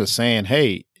concern, is saying,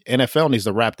 hey, NFL needs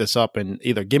to wrap this up and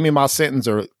either give me my sentence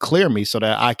or clear me so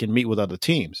that I can meet with other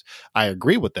teams. I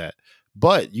agree with that.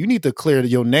 But you need to clear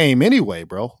your name anyway,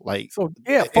 bro. Like, so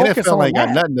yeah, NFL ain't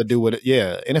got nothing to do with it.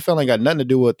 Yeah, NFL ain't got nothing to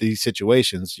do with these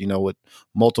situations, with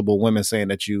multiple women saying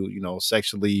that you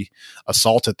sexually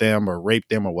assaulted them or raped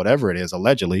them or whatever it is,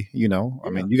 allegedly. I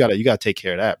mean, you gotta take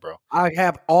care of that, bro. I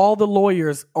have all the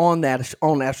lawyers on that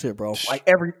shit, bro. Like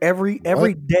every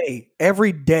day,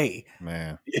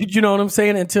 man. You know what I'm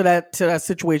saying? Until that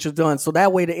situation's done, so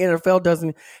that way the NFL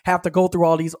doesn't have to go through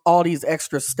all these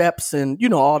extra steps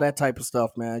and all that type of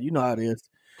stuff, man. You know how it is.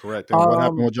 Correct. And what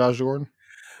happened with Josh Gordon?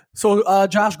 So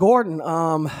Josh Gordon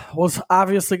was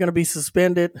obviously going to be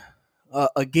suspended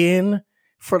again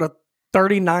for the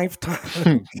 39th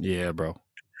time. Yeah, bro.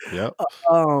 Yep.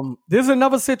 There's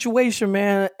another situation,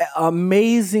 man.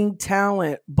 Amazing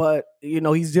talent, but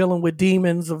he's dealing with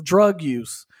demons of drug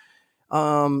use.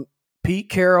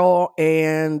 Pete Carroll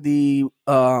and the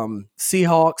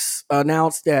Seahawks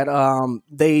announced that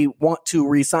they want to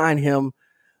re-sign him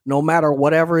no matter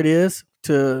whatever it is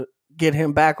to get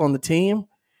him back on the team.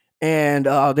 And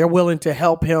they're willing to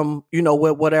help him,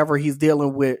 with whatever he's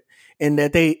dealing with, and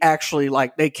that they actually,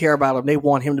 they care about him. They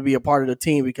want him to be a part of the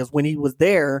team, because when he was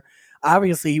there,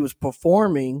 obviously he was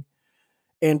performing.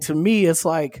 And to me, it's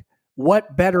like,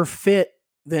 what better fit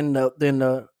than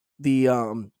the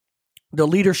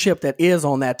leadership that is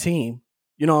on that team?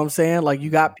 You know what I'm saying? Like,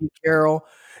 you got Pete Carroll,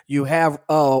 you have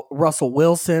Russell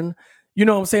Wilson. You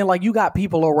know what I'm saying? Like, you got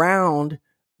people around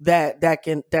that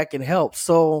can help.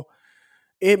 So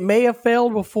it may have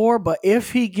failed before, but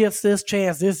if he gets this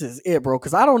chance, this is it, bro.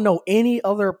 Because I don't know any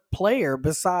other player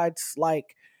besides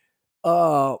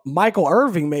Michael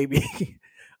Irving, maybe,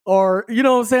 or you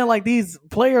know what I'm saying? Like, these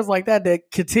players like that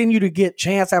continue to get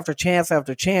chance after chance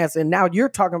after chance. And now you're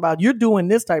talking about you're doing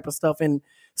this type of stuff in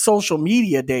social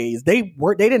media days. They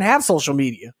didn't have social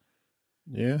media.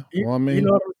 Yeah, well, I mean, you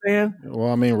know what I'm saying?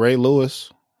 Well, I mean, Ray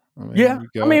Lewis.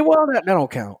 That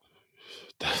don't count.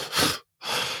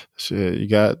 Shit, you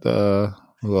got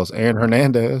who else? Aaron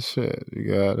Hernandez. Shit, you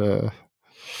got.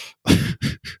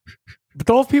 But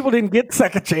those people didn't get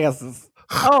second chances.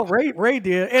 Oh, Ray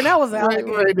did, and that was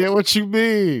Ray did. What you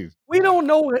mean? We don't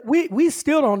know. We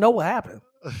still don't know what happened.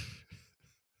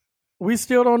 We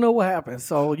still don't know what happened.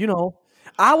 So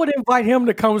I would invite him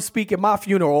to come speak at my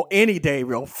funeral any day,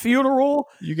 bro. Funeral.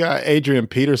 You got Adrian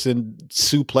Peterson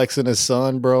suplexing his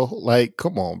son, bro. Like,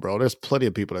 come on, bro. There's plenty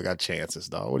of people that got chances,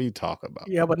 dog. What are you talking about?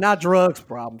 Yeah, but not drugs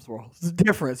problems, bro. It's a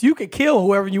difference. You can kill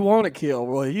whoever you want to kill,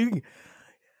 bro.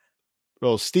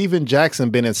 Bro, Steven Jackson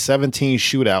been in 17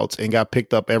 shootouts and got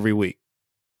picked up every week.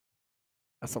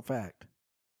 That's a fact.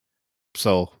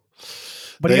 So,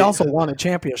 but he also won a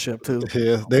championship too.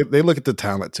 Yeah, they look at the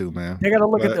talent too, man. They gotta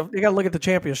look at the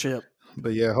championship.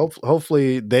 But yeah,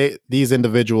 hopefully these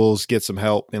individuals get some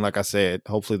help, and like I said,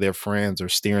 hopefully their friends are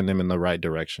steering them in the right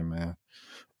direction, man.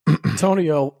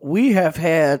 Antonio, we have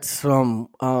had some.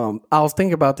 I was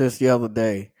thinking about this the other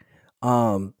day.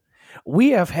 We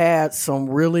have had some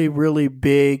really, really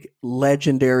big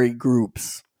legendary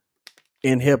groups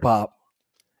in hip hop.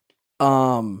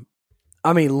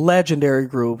 I mean, legendary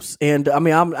groups, and I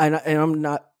mean, I'm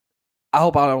not. I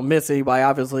hope I don't miss anybody.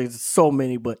 Obviously, there's so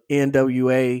many, but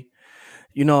NWA.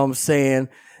 You know what I'm saying?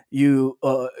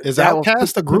 Is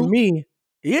Outkast a group? Me,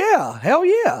 yeah, hell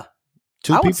yeah.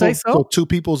 I would say so. So 2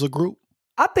 people's a group.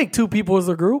 I think 2 people is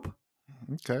a group.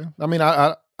 Okay. I mean,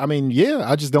 I mean, yeah.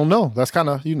 I just don't know. That's kind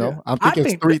of I'm thinking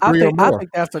it's three or more. I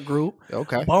think that's a group.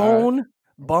 Okay. Bone,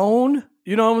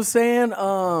 You know what I'm saying?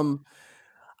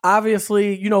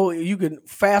 Obviously, you can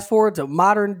fast forward to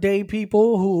modern day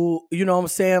people who, you know what I'm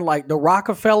saying, like the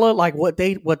Rockefeller, like what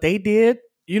they did,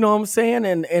 you know what I'm saying?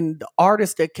 And the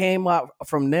artists that came up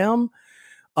from them,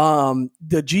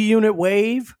 the G Unit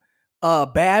Wave,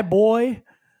 Bad Boy,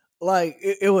 like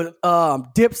it was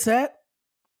Dipset.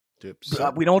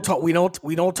 Dipset. We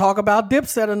don't talk about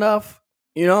Dipset enough.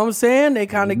 You know what I'm saying? They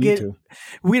kind of need get to.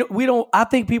 we don't. I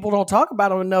think people don't talk about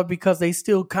them enough because they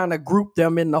still kind of group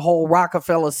them in the whole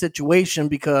Rockefeller situation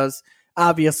because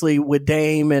obviously with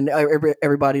Dame and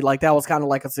everybody like that was kind of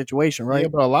like a situation, right? Yeah,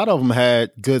 but a lot of them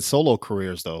had good solo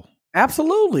careers though.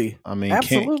 Absolutely. I mean,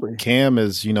 Absolutely. Cam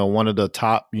is, one of the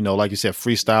top, like you said,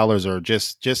 freestylers or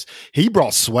just he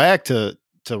brought swag to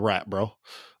rap, bro.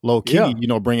 Low key,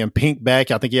 Yeah. bringing Pink back.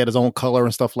 I think he had his own color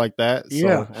and stuff like that. Yeah, So you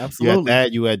had absolutely.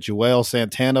 that. You had Joel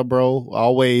Santana, bro.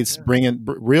 Always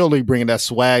really bringing that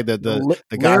swag that the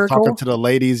guy talking Lyrical. to the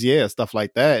ladies, stuff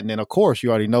like that. And then of course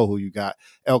you already know who you got.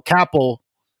 El Capo,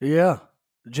 Yeah.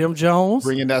 Jim Jones.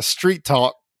 bringing that street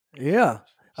talk. Yeah.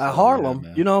 So, Harlem,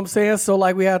 man. you know what I'm saying? So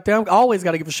like we have them. Always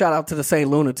got to give a shout out to the St.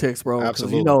 Lunatics, bro. Because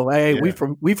Absolutely. hey, Yeah.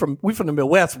 we from the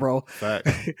Midwest, bro. Fact.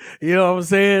 You know what I'm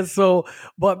saying? So,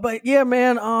 but yeah,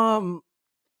 man.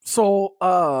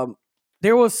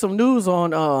 There was some news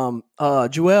on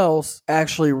Joel's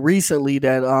actually recently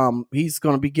that he's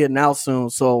gonna be getting out soon.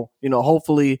 So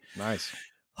hopefully. Nice.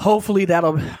 Hopefully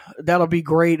that'll be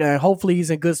great, and hopefully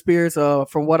he's in good spirits.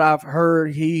 From what I've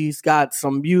heard, he's got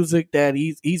some music that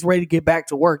he's ready to get back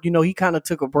to work. He kind of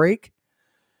took a break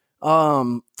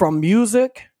from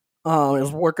music.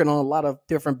 Is working on a lot of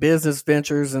different business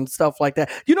ventures and stuff like that.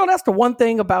 That's the one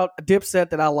thing about Dipset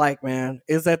that I like, man,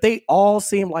 is that they all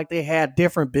seem like they had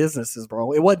different businesses,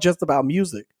 bro. It wasn't just about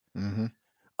music. Mm-hmm.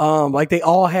 Like they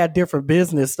all had different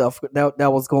business stuff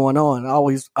that was going on. I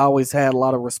always had a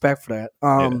lot of respect for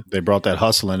that. They brought that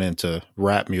hustling into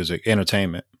rap music,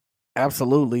 entertainment.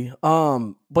 Absolutely.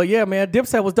 But yeah, man,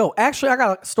 Dipset was dope. Actually, I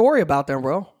got a story about them,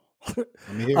 bro. Let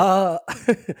me hear.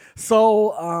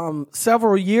 So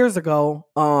several years ago,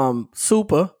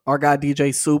 Super, our guy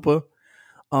DJ Super,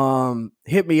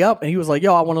 hit me up and he was like,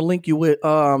 "Yo, I want to link you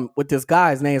with this guy.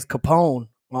 His name is Capone.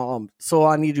 So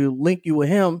I need you to link you with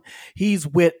him. He's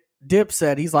with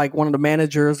Dipset. He's like one of the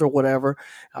managers or whatever."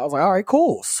 I was like, "All right,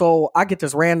 cool." So I get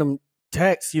this random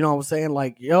text, you know what I'm saying?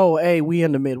 Like, "Yo, hey, we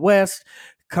in the Midwest.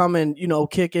 Come and,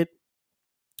 kick it.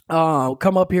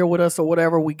 Come up here with us or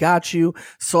whatever. We got you."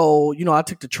 So, I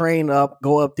took the train up,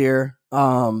 go up there,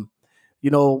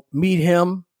 meet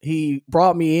him. He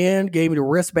brought me in, gave me the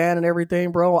wristband and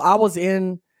everything, bro. I was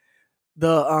in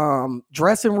the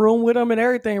dressing room with them and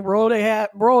everything, bro. They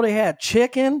had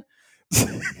chicken,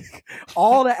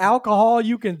 all the alcohol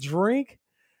you can drink.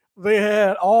 They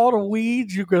had all the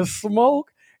weeds you can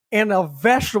smoke and a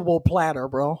vegetable platter,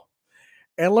 bro.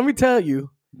 And let me tell you,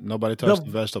 nobody touched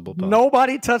the vegetable platter.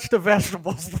 Nobody touched the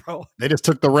vegetables, bro. They just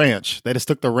took the ranch.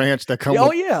 that comes.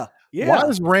 Oh yeah. Yeah. Why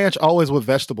is ranch always with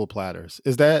vegetable platters?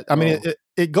 Is that? I mean,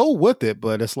 it go with it,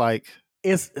 but it's like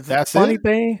it's that's the funny it?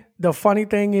 thing. The funny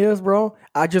thing is, bro,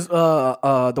 I just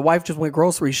the wife just went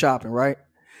grocery shopping, right?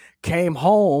 Came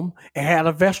home and had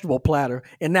a vegetable platter,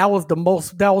 and that was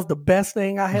the best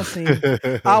thing I had seen.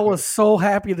 I was so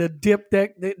happy to dip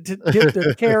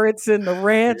the carrots in the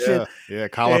ranch and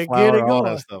cauliflower, get it all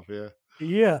going. that stuff. Yeah.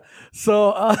 Yeah.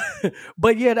 So,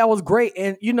 but yeah, that was great,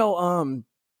 and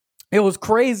it was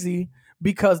crazy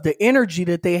because the energy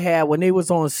that they had when they was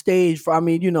on stage.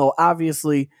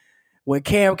 Obviously, when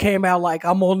Cam came out like,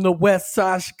 "I'm on the west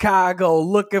side of Chicago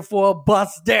looking for a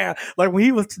bus down," like when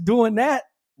he was doing that,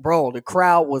 bro, the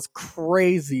crowd was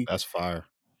crazy. That's fire.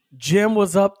 Jim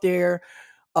was up there,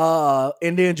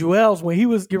 and then Joel's, when he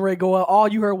was getting ready to go out, all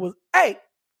you heard was, "Hey."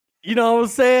 You know what I'm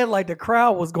saying? Like the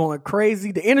crowd was going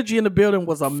crazy. The energy in the building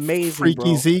was amazing, Freaky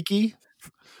bro. Zeke.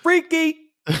 Freaky.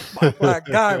 My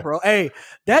God, bro. Hey,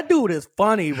 that dude is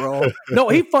funny, bro. No,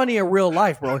 he funny in real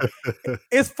life, bro.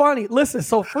 It's funny. Listen,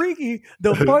 so Freaky,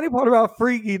 the funny part about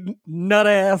Freaky, nut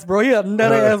ass, bro. He a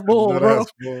nut ass bull, bro.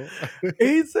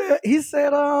 He said,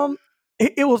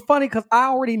 it was funny because I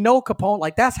already know Capone.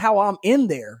 Like, that's how I'm in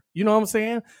there. You know what I'm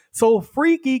saying? So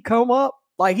Freaky come up,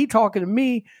 like he talking to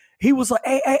me. He was like,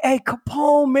 hey,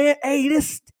 Capone, man. Hey,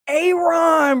 this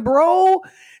A-Ron, bro.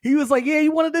 He was like, "Yeah, he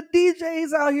one of the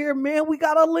DJs out here, man. We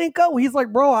got to link up." He's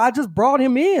like, "Bro, I just brought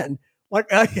him in. Like,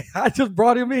 I just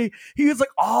brought him in." He was like,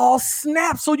 "Oh,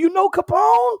 snap. So you know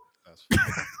Capone?" I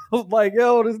was like,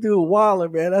 "Yo, this dude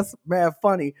wilding, man. That's mad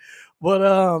funny."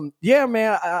 But yeah,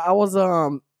 man, it was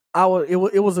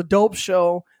a dope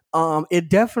show. It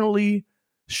definitely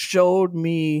showed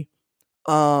me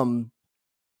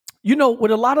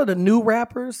with a lot of the new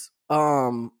rappers,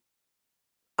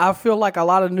 I feel like a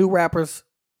lot of new rappers,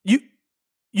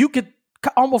 you could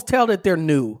almost tell that they're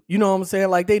new. You know what I'm saying?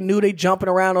 Like they knew they jumping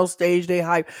around on stage, they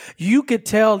hype. You could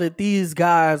tell that these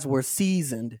guys were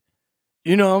seasoned.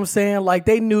 You know what I'm saying? Like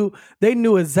they knew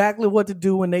exactly what to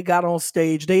do when they got on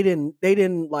stage. They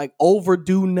didn't like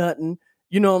overdo nothing.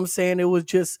 You know what I'm saying?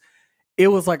 It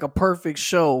was like a perfect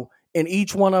show. And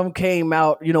each one of them came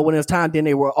out, when it was time, then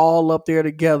they were all up there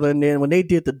together. And then when they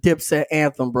did the Dipset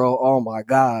anthem, bro, oh my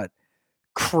God.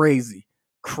 Crazy.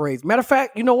 Matter of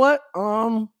fact, you know what?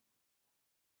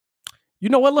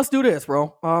 Let's do this,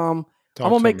 bro. I'm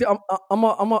gonna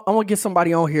get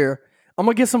somebody on here. I'm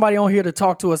gonna get somebody on here to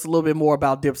talk to us a little bit more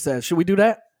about Dipset. Should we do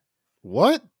that?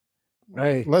 What?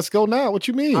 Hey, let's go now. What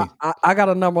you mean? I got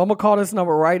a number. I'm gonna call this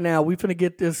number right now. We finna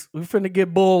get this. We finna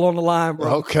get Bull on the line,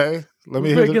 bro. Okay. Let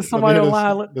me get somebody on the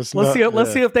line.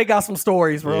 Let's see if they got some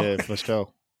stories, bro. Yeah, let's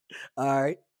go. All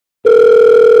right.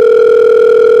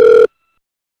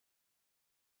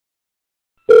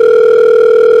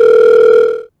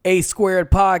 A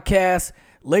Squared Podcast.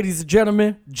 Ladies and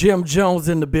gentlemen, Jim Jones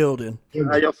in the building.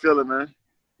 How y'all feeling, man?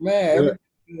 Man,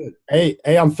 good. Hey,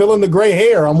 I'm feeling the gray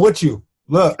hair. I'm with you.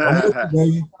 Look, I'm with you,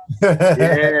 baby.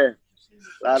 Yeah.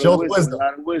 A lot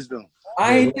of wisdom.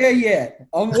 I ain't there yet.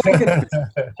 I'm working.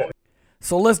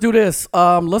 So let's do this.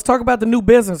 Let's talk about the new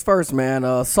business first,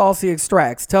 man. Saucy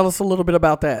Extracts. Tell us a little bit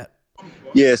about that.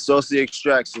 Yeah, Saucy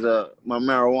Extracts is my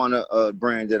marijuana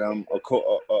brand that I'm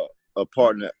a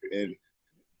partner in.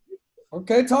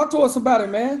 Okay, talk to us about it,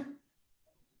 man.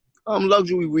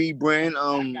 Luxury weed brand.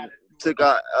 Took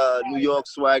our New York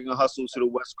swag and hustle to the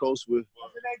West Coast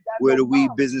where the weed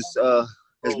business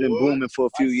has been booming for a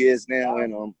few years now.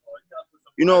 And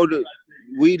the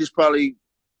weed is probably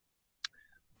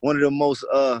one of the most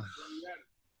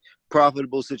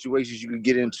profitable situations you can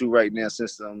get into right now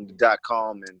since the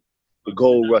 .com and the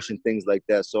gold rush and things like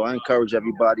that. So I encourage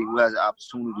everybody who has the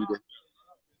opportunity to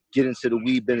get into the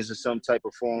weed business in some type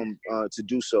of form to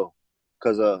do so,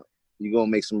 because you're going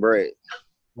to make some bread.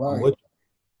 Right.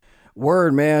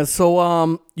 Word, man.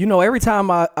 So, every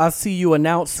time I see you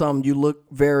announce something, you look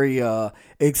very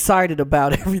excited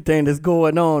about everything that's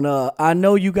going on. I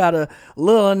know you got a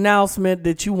little announcement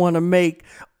that you want to make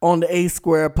on the A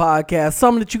Square podcast,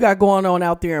 something that you got going on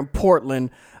out there in Portland.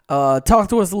 Talk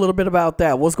to us a little bit about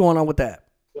that. What's going on with that?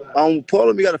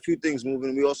 Portland, we got a few things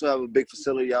moving. We also have a big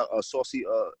facility out, a Saucy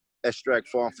Extract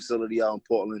Farm facility out in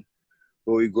Portland,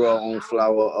 where we grow our own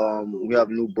flower. We have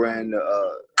a new brand,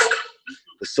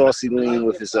 the Saucy Lean,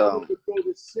 with its our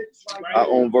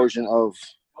own version of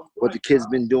what the kids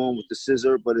been doing with the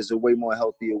scissor, but it's a way more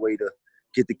healthier way to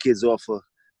get the kids off of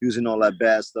using all that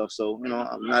bad stuff. So,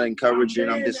 I'm not encouraging.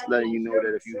 I'm just letting you know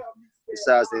that if you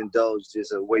decide to indulge,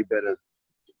 there's a way better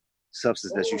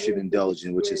substance that you should indulge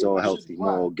in, which is all healthy,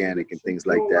 more organic and things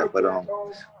like that. But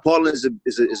Portland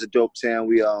is a dope town.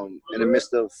 We in the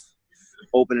midst of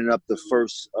opening up the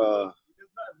first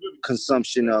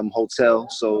consumption hotel.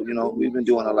 So, we've been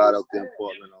doing a lot out there in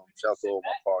Portland. Shout out to all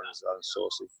my partners out in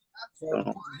Saucy.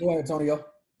 Go ahead, Antonio.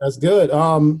 That's good.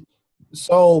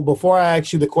 So before I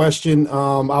ask you the question,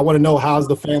 I want to know, how's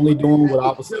the family doing with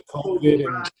obviously COVID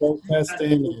and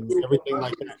protesting and everything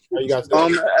like that? How you guys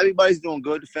doing? Everybody's doing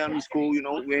good. The family's cool. We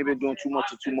ain't been doing too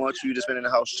much. We just been in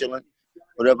the house chilling.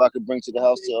 Whatever I could bring to the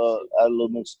house to add a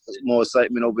little more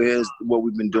excitement over here is what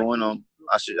we've been doing.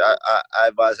 I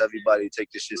advise everybody to take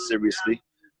this shit seriously.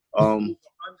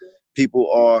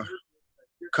 People are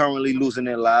currently losing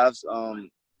their lives.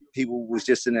 People was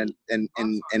just in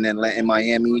Atlanta, in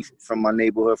Miami, from my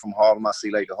neighborhood, from Harlem. I see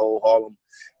like the whole Harlem,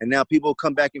 and now people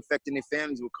come back infecting their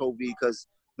families with COVID because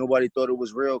nobody thought it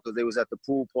was real, because they was at the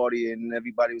pool party and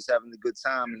everybody was having a good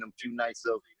time, and a few nights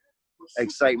of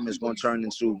excitement is going to turn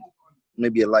into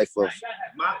maybe a life of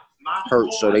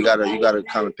hurt. So you gotta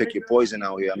kind of pick your poison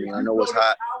out here. I mean, I know it's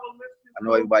hot. I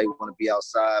know everybody want to be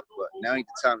outside, but now ain't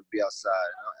the time to be outside.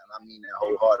 And I mean that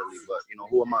wholeheartedly. But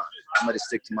who am I? I'm gonna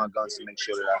stick to my guns to make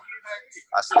sure that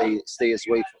I stay as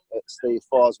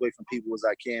far away from people as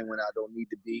I can when I don't need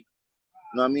to be.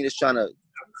 You know what I mean? It's trying to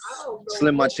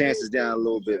slim my chances down a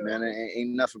little bit, man.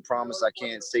 Ain't nothing promised. I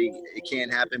can't say it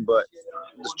can't happen, but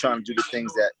I'm just trying to do the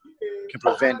things that can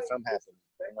prevent it from happening.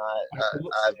 And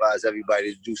I advise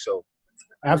everybody to do so.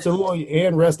 Absolutely,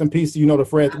 and rest in peace to the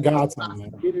Fred the Godson,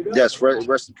 man. Yes,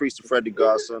 rest in peace to Fred the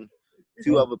Godson. A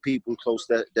few other people close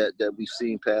that we've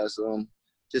seen pass.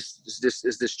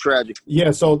 It's this tragic. Yeah,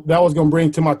 so that was gonna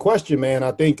bring to my question, man.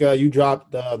 I think you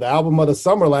dropped the album of the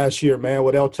summer last year, man,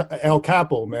 with El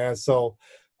Capo, man. So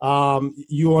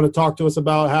You want to talk to us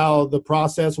about how the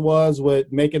process was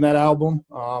with making that album?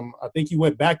 I think you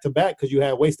went back to back because you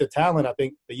had Wasted Talent, I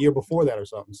think, the year before that or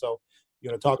something. So you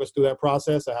want to talk us through that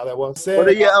process and how that was?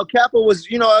 Well, yeah, El Capo was,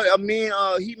 he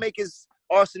make his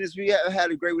arsonist. We had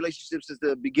a great relationship since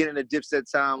the beginning of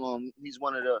Dipset time. He's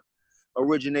one of the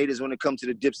originators when it comes to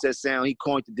the Dipset sound. He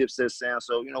coined the Dipset sound.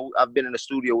 So, I've been in the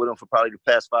studio with him for probably the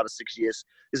past 5 to 6 years.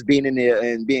 Just being in there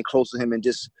and being close to him and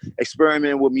just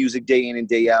experimenting with music day in and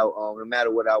day out, no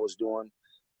matter what I was doing.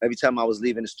 Every time I was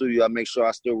leaving the studio, I make sure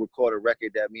I still record a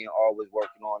record that me and R was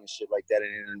working on and shit like that.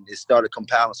 And it started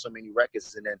compiling so many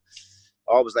records. And then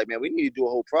R was like, man, we need to do a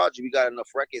whole project. We got enough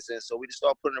records. And so we just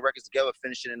started putting the records together,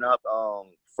 finishing it up.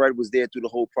 Fred was there through the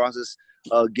whole process,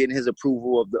 getting his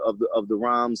approval of the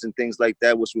rhymes and things like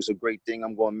that, which was a great thing.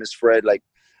 I'm going to miss Fred. Like,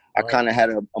 I kind of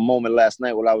had a moment last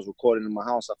night while I was recording in my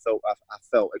house. I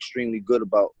felt extremely good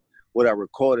about what I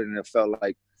recorded, and it felt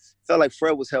like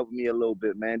Fred was helping me a little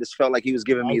bit, man. Just felt like he was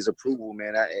giving me his approval,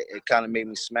 man. It kind of made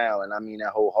me smile, and I mean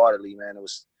that wholeheartedly, man. It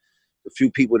was a few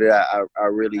people that I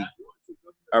really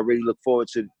look forward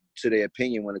to their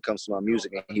opinion when it comes to my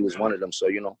music, and he was one of them. So,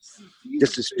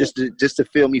 just to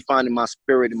feel me finding my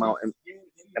spirit in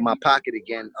my pocket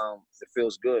again, it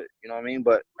feels good. You know what I mean?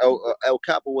 But El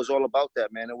Capo was all about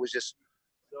that, man. It was just,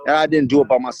 I didn't do it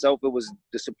by myself. It was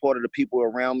the support of the people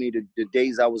around me, the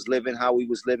days I was living, how we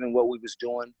was living, what we was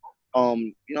doing.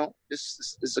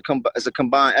 It's a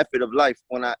combined effort of life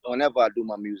whenever I do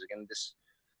my music, and this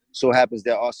so happens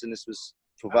that Arsonist was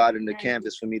providing the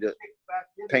canvas for me to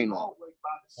paint on.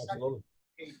 Absolutely.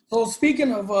 So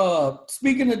speaking of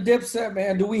Dipset,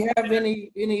 man, do we have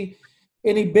any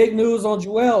big news on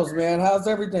Joel's, man? How's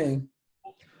everything?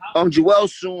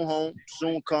 Joel's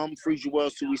soon come. Free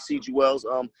Joel's till we see Joel's.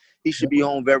 He should be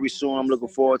home very soon. I'm looking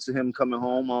forward to him coming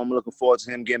home. I'm looking forward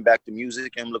to him getting back to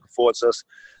music. I'm looking forward to us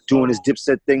doing his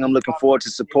Dipset thing. I'm looking forward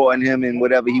to supporting him and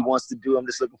whatever he wants to do. I'm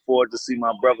just looking forward to see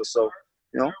my brother. So,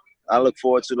 I look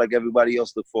forward to, like everybody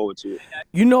else look forward to it.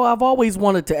 I've always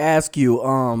wanted to ask you,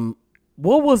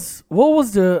 what was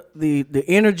the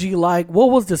energy like?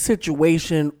 What was the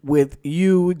situation with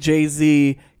you,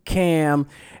 Jay-Z, Cam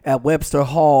at Webster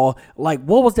Hall? Like,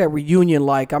 what was that reunion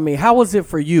like? I mean, how was it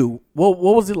for you? What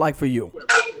was it like for you?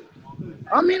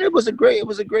 I mean, it was a great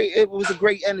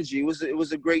energy. It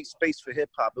was a great space for hip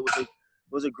hop. It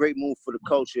was a great move for the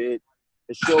culture.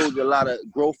 It showed a lot of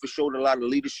growth. It showed a lot of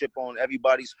leadership on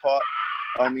everybody's part.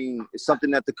 I mean, it's something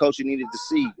that the culture needed to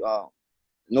see.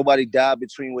 Nobody died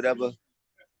between whatever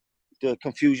the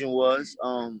confusion was.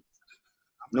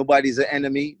 Nobody's an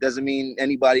enemy. Doesn't mean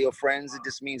anybody are friends. It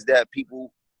just means that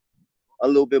people are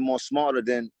a little bit more smarter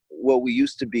than what we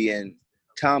used to be. And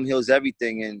time heals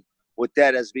everything. And with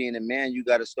that, as being a man, you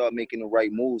got to start making the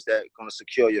right moves that are going to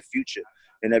secure your future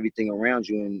and everything around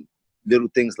you. And little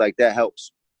things like that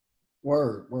helps.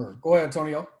 Word. Go ahead,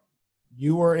 Antonio.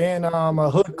 You were in a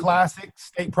Hood Classic,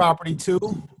 State Property 2.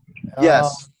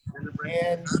 Yes.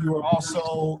 And you were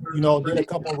also, did a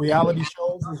couple of reality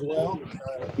shows as well.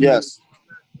 Yes.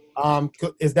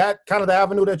 Is that kind of the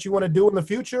avenue that you want to do in the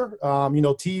future?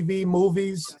 TV,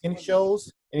 movies, any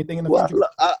shows, anything in the future?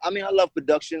 I love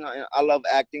production. I love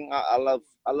acting. I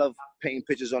love painting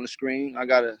pictures on the screen. I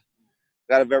got a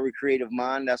very creative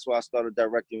mind. That's why I started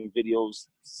directing videos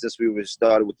since we were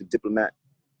started with the Diplomat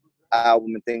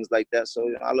album and things like that. So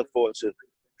I look forward to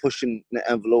pushing the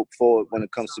envelope forward when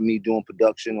it comes to me doing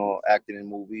production or acting in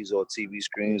movies or TV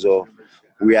screens or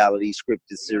reality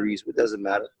scripted series. It doesn't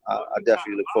matter. I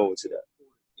definitely look forward to that.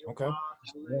 Okay.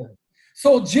 Yeah.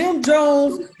 So Jim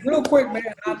Jones, real quick, man,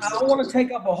 I don't want to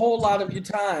take up a whole lot of your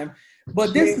time,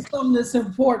 but this is something that's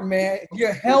important, man.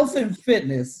 Your health and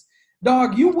fitness.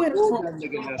 Dog, you went from you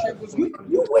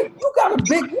got a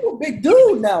big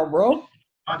dude now, bro.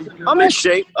 I'm in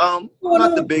shape. I'm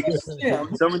not the biggest.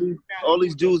 All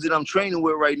these dudes that I'm training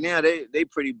with right now, they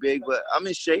pretty big, but I'm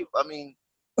in shape. I mean,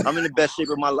 I'm in the best shape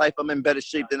of my life. I'm in better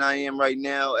shape than I am right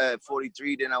now at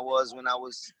 43 than I was when I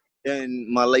was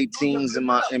in my late teens, in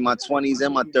my 20s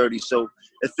and my 30s. So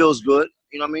it feels good.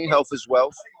 You know what I mean? Health is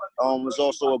wealth. It's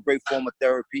also a great form of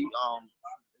therapy.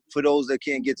 For those that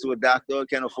can't get to a doctor or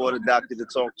can't afford a doctor to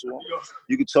talk to them,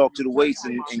 you can talk to the weights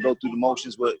and go through the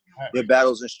motions with their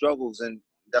battles and struggles. And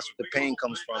that's what the pain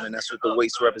comes from, and that's what the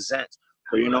weights represent.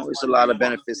 So, it's a lot of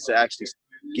benefits to actually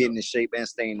getting in shape and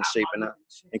staying in shape. And I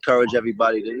encourage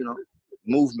everybody to,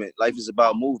 movement. Life is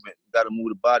about movement. You got to move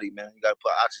the body, man. You got to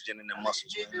put oxygen in the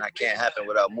muscles, and that can't happen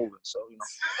without moving. So,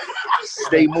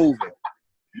 stay moving.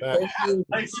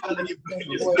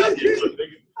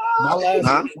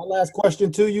 My last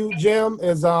question to you, Jim,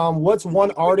 is what's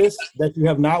one artist that you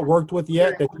have not worked with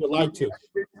yet that you would like to?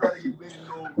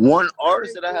 One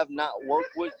artist that I have not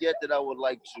worked with yet that I would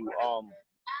like to.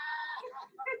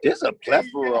 There's a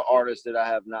plethora of artists that I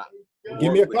have not.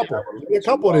 Give me a couple. Give me a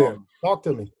couple then. Talk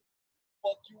to me.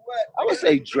 I would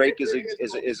say Drake is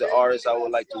an artist I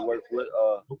would like to work with.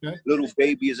 Okay. Little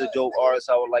Baby is a dope artist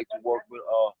I would like to work with.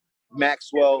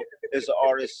 Maxwell is an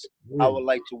artist I would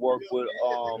like to work with.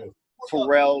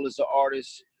 Pharrell is an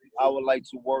artist I would like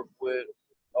to work with.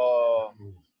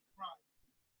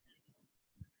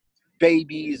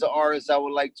 Baby is an artist I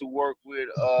would like to work with.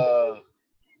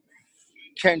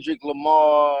 Kendrick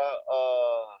Lamar.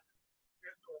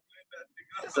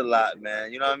 It's a lot,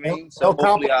 man. You know what I mean? So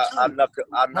hopefully I knock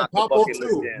the bucket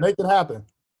list down. Make it happen.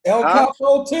 El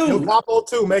Capo 2. El Capo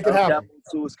 2. Make it happen. El Capo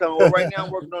 2 is coming. Well, right now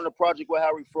I'm working on a project with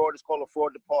Harry Fraud. It's called a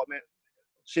Fraud Department.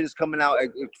 Shit is coming out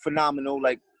phenomenal.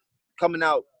 Like coming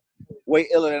out way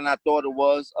iller than I thought it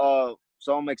was.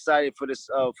 So I'm excited for this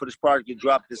project to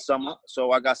drop this summer.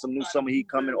 So I got some new summer heat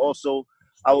coming. Also,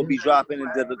 I will be dropping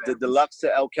the deluxe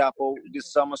to El Capo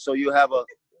this summer. So you'll have a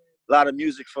lot of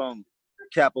music from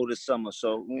Capo this summer.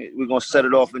 So we're gonna set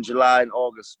it off in July and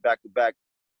August, back to back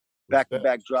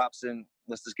drops, and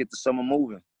let's just get the summer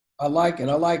moving. I like it.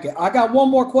 I got one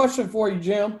more question for you,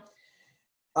 Jim.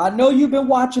 I know you've been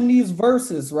watching these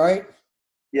verses, right?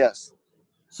 Yes.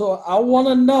 So I want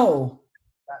to know.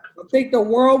 I think the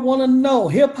world want to know.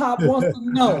 Hip hop wants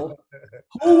to know.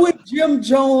 Who would Jim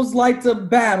Jones like to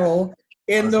battle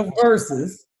in the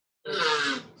verses?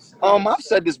 I've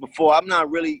said this before. I'm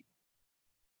not really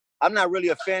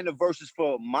a fan of verses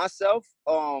for myself.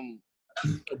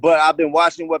 But I've been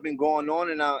watching what's been going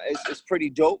on, and it's pretty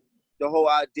dope. The whole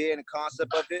idea and the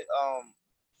concept of it.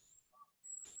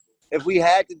 If we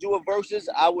had to do a versus,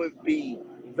 I would be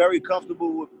very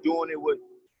comfortable with doing it with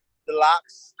the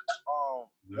Locks.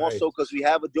 More so because we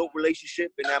have a dope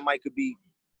relationship, and that could be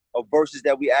a versus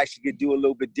that we actually could do a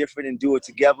little bit different and do it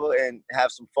together and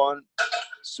have some fun,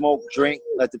 smoke, drink,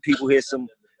 let the people hear some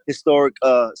historic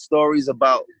stories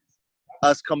about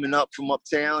us coming up from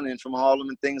uptown and from Harlem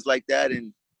and things like that,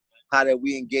 and how that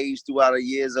we engaged throughout the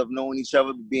years of knowing each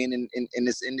other, being in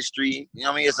this industry. You know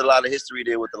what I mean? There's a lot of history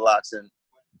there with the Locks, and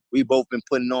we both been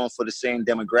putting on for the same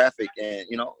demographic, and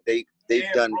you know they've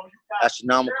done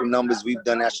astronomical numbers. We've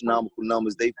done astronomical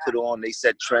numbers. They put on, they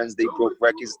set trends, they broke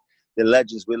records. They're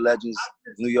legends. We're legends.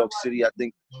 New York City. I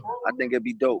think it'd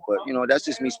be dope. But you know, that's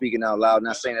just me speaking out loud.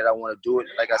 Not saying that I want to do it.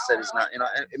 Like I said, it's not. You know,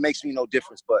 it makes me no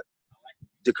difference. But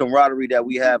the camaraderie that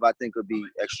we have, I think, would be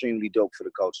extremely dope for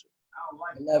the culture.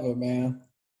 I love it, man.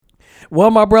 Well,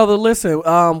 my brother, listen,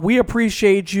 we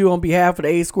appreciate you on behalf of the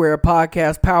A Square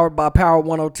podcast, powered by Power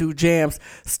 102 Jams.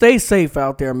 Stay safe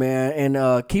out there, man,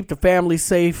 and keep the family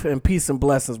safe, and peace and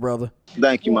blessings, brother.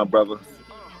 Thank you, my brother.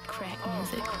 Crack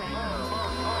music.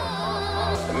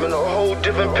 I'm in a whole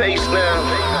different pace now.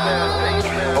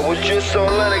 I was just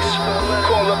on Lennox.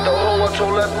 Call up the hoe, I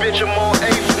told that bitch I'm on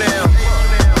 8th now.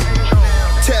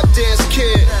 Tap dance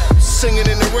kid, singing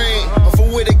in the rain. I'm for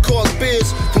where they cause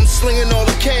biz, from slinging all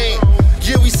the cane.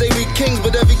 Yeah, we say we kings,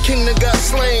 but every king that got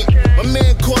slain. My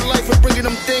man caught life for bringing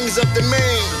them things up the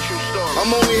main.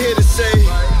 I'm only here to say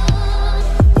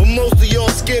what most of y'all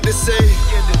scared to say.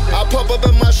 I pop up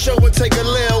at my show and take a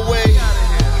layaway.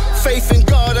 Faith in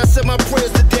God, I said my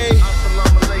prayers today.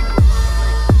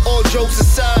 All jokes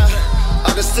aside,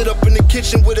 I done stood up in the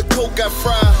kitchen where the coke got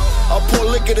fried. I pour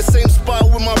liquor the same spot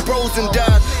where my bros and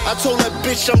died. I told that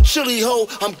bitch I'm chilly ho,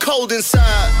 I'm cold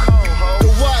inside. The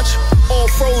watch, all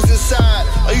froze inside.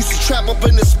 I used to trap up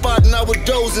in the spot and I would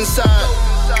doze inside.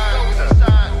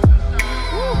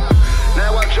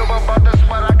 Now I jump up out the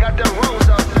spot, I got that rose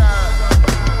outside.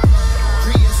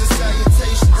 Greetings and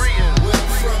salutations. Where I'm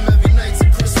from, every night's a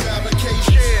crystal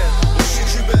allocation. You shoot,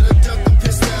 you better duck the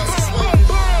pistols. It's waving.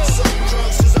 Some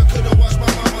drugs cause I couldn't watch my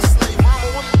mama slaving.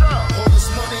 All this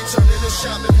money turned into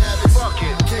shopping habits.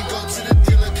 Can't go to the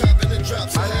dealer, copping the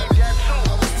drops of habit. I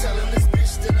was telling this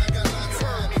bitch that I got lots of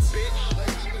habits.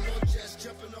 Like hopping on jets,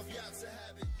 jumping off yachts of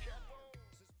habit.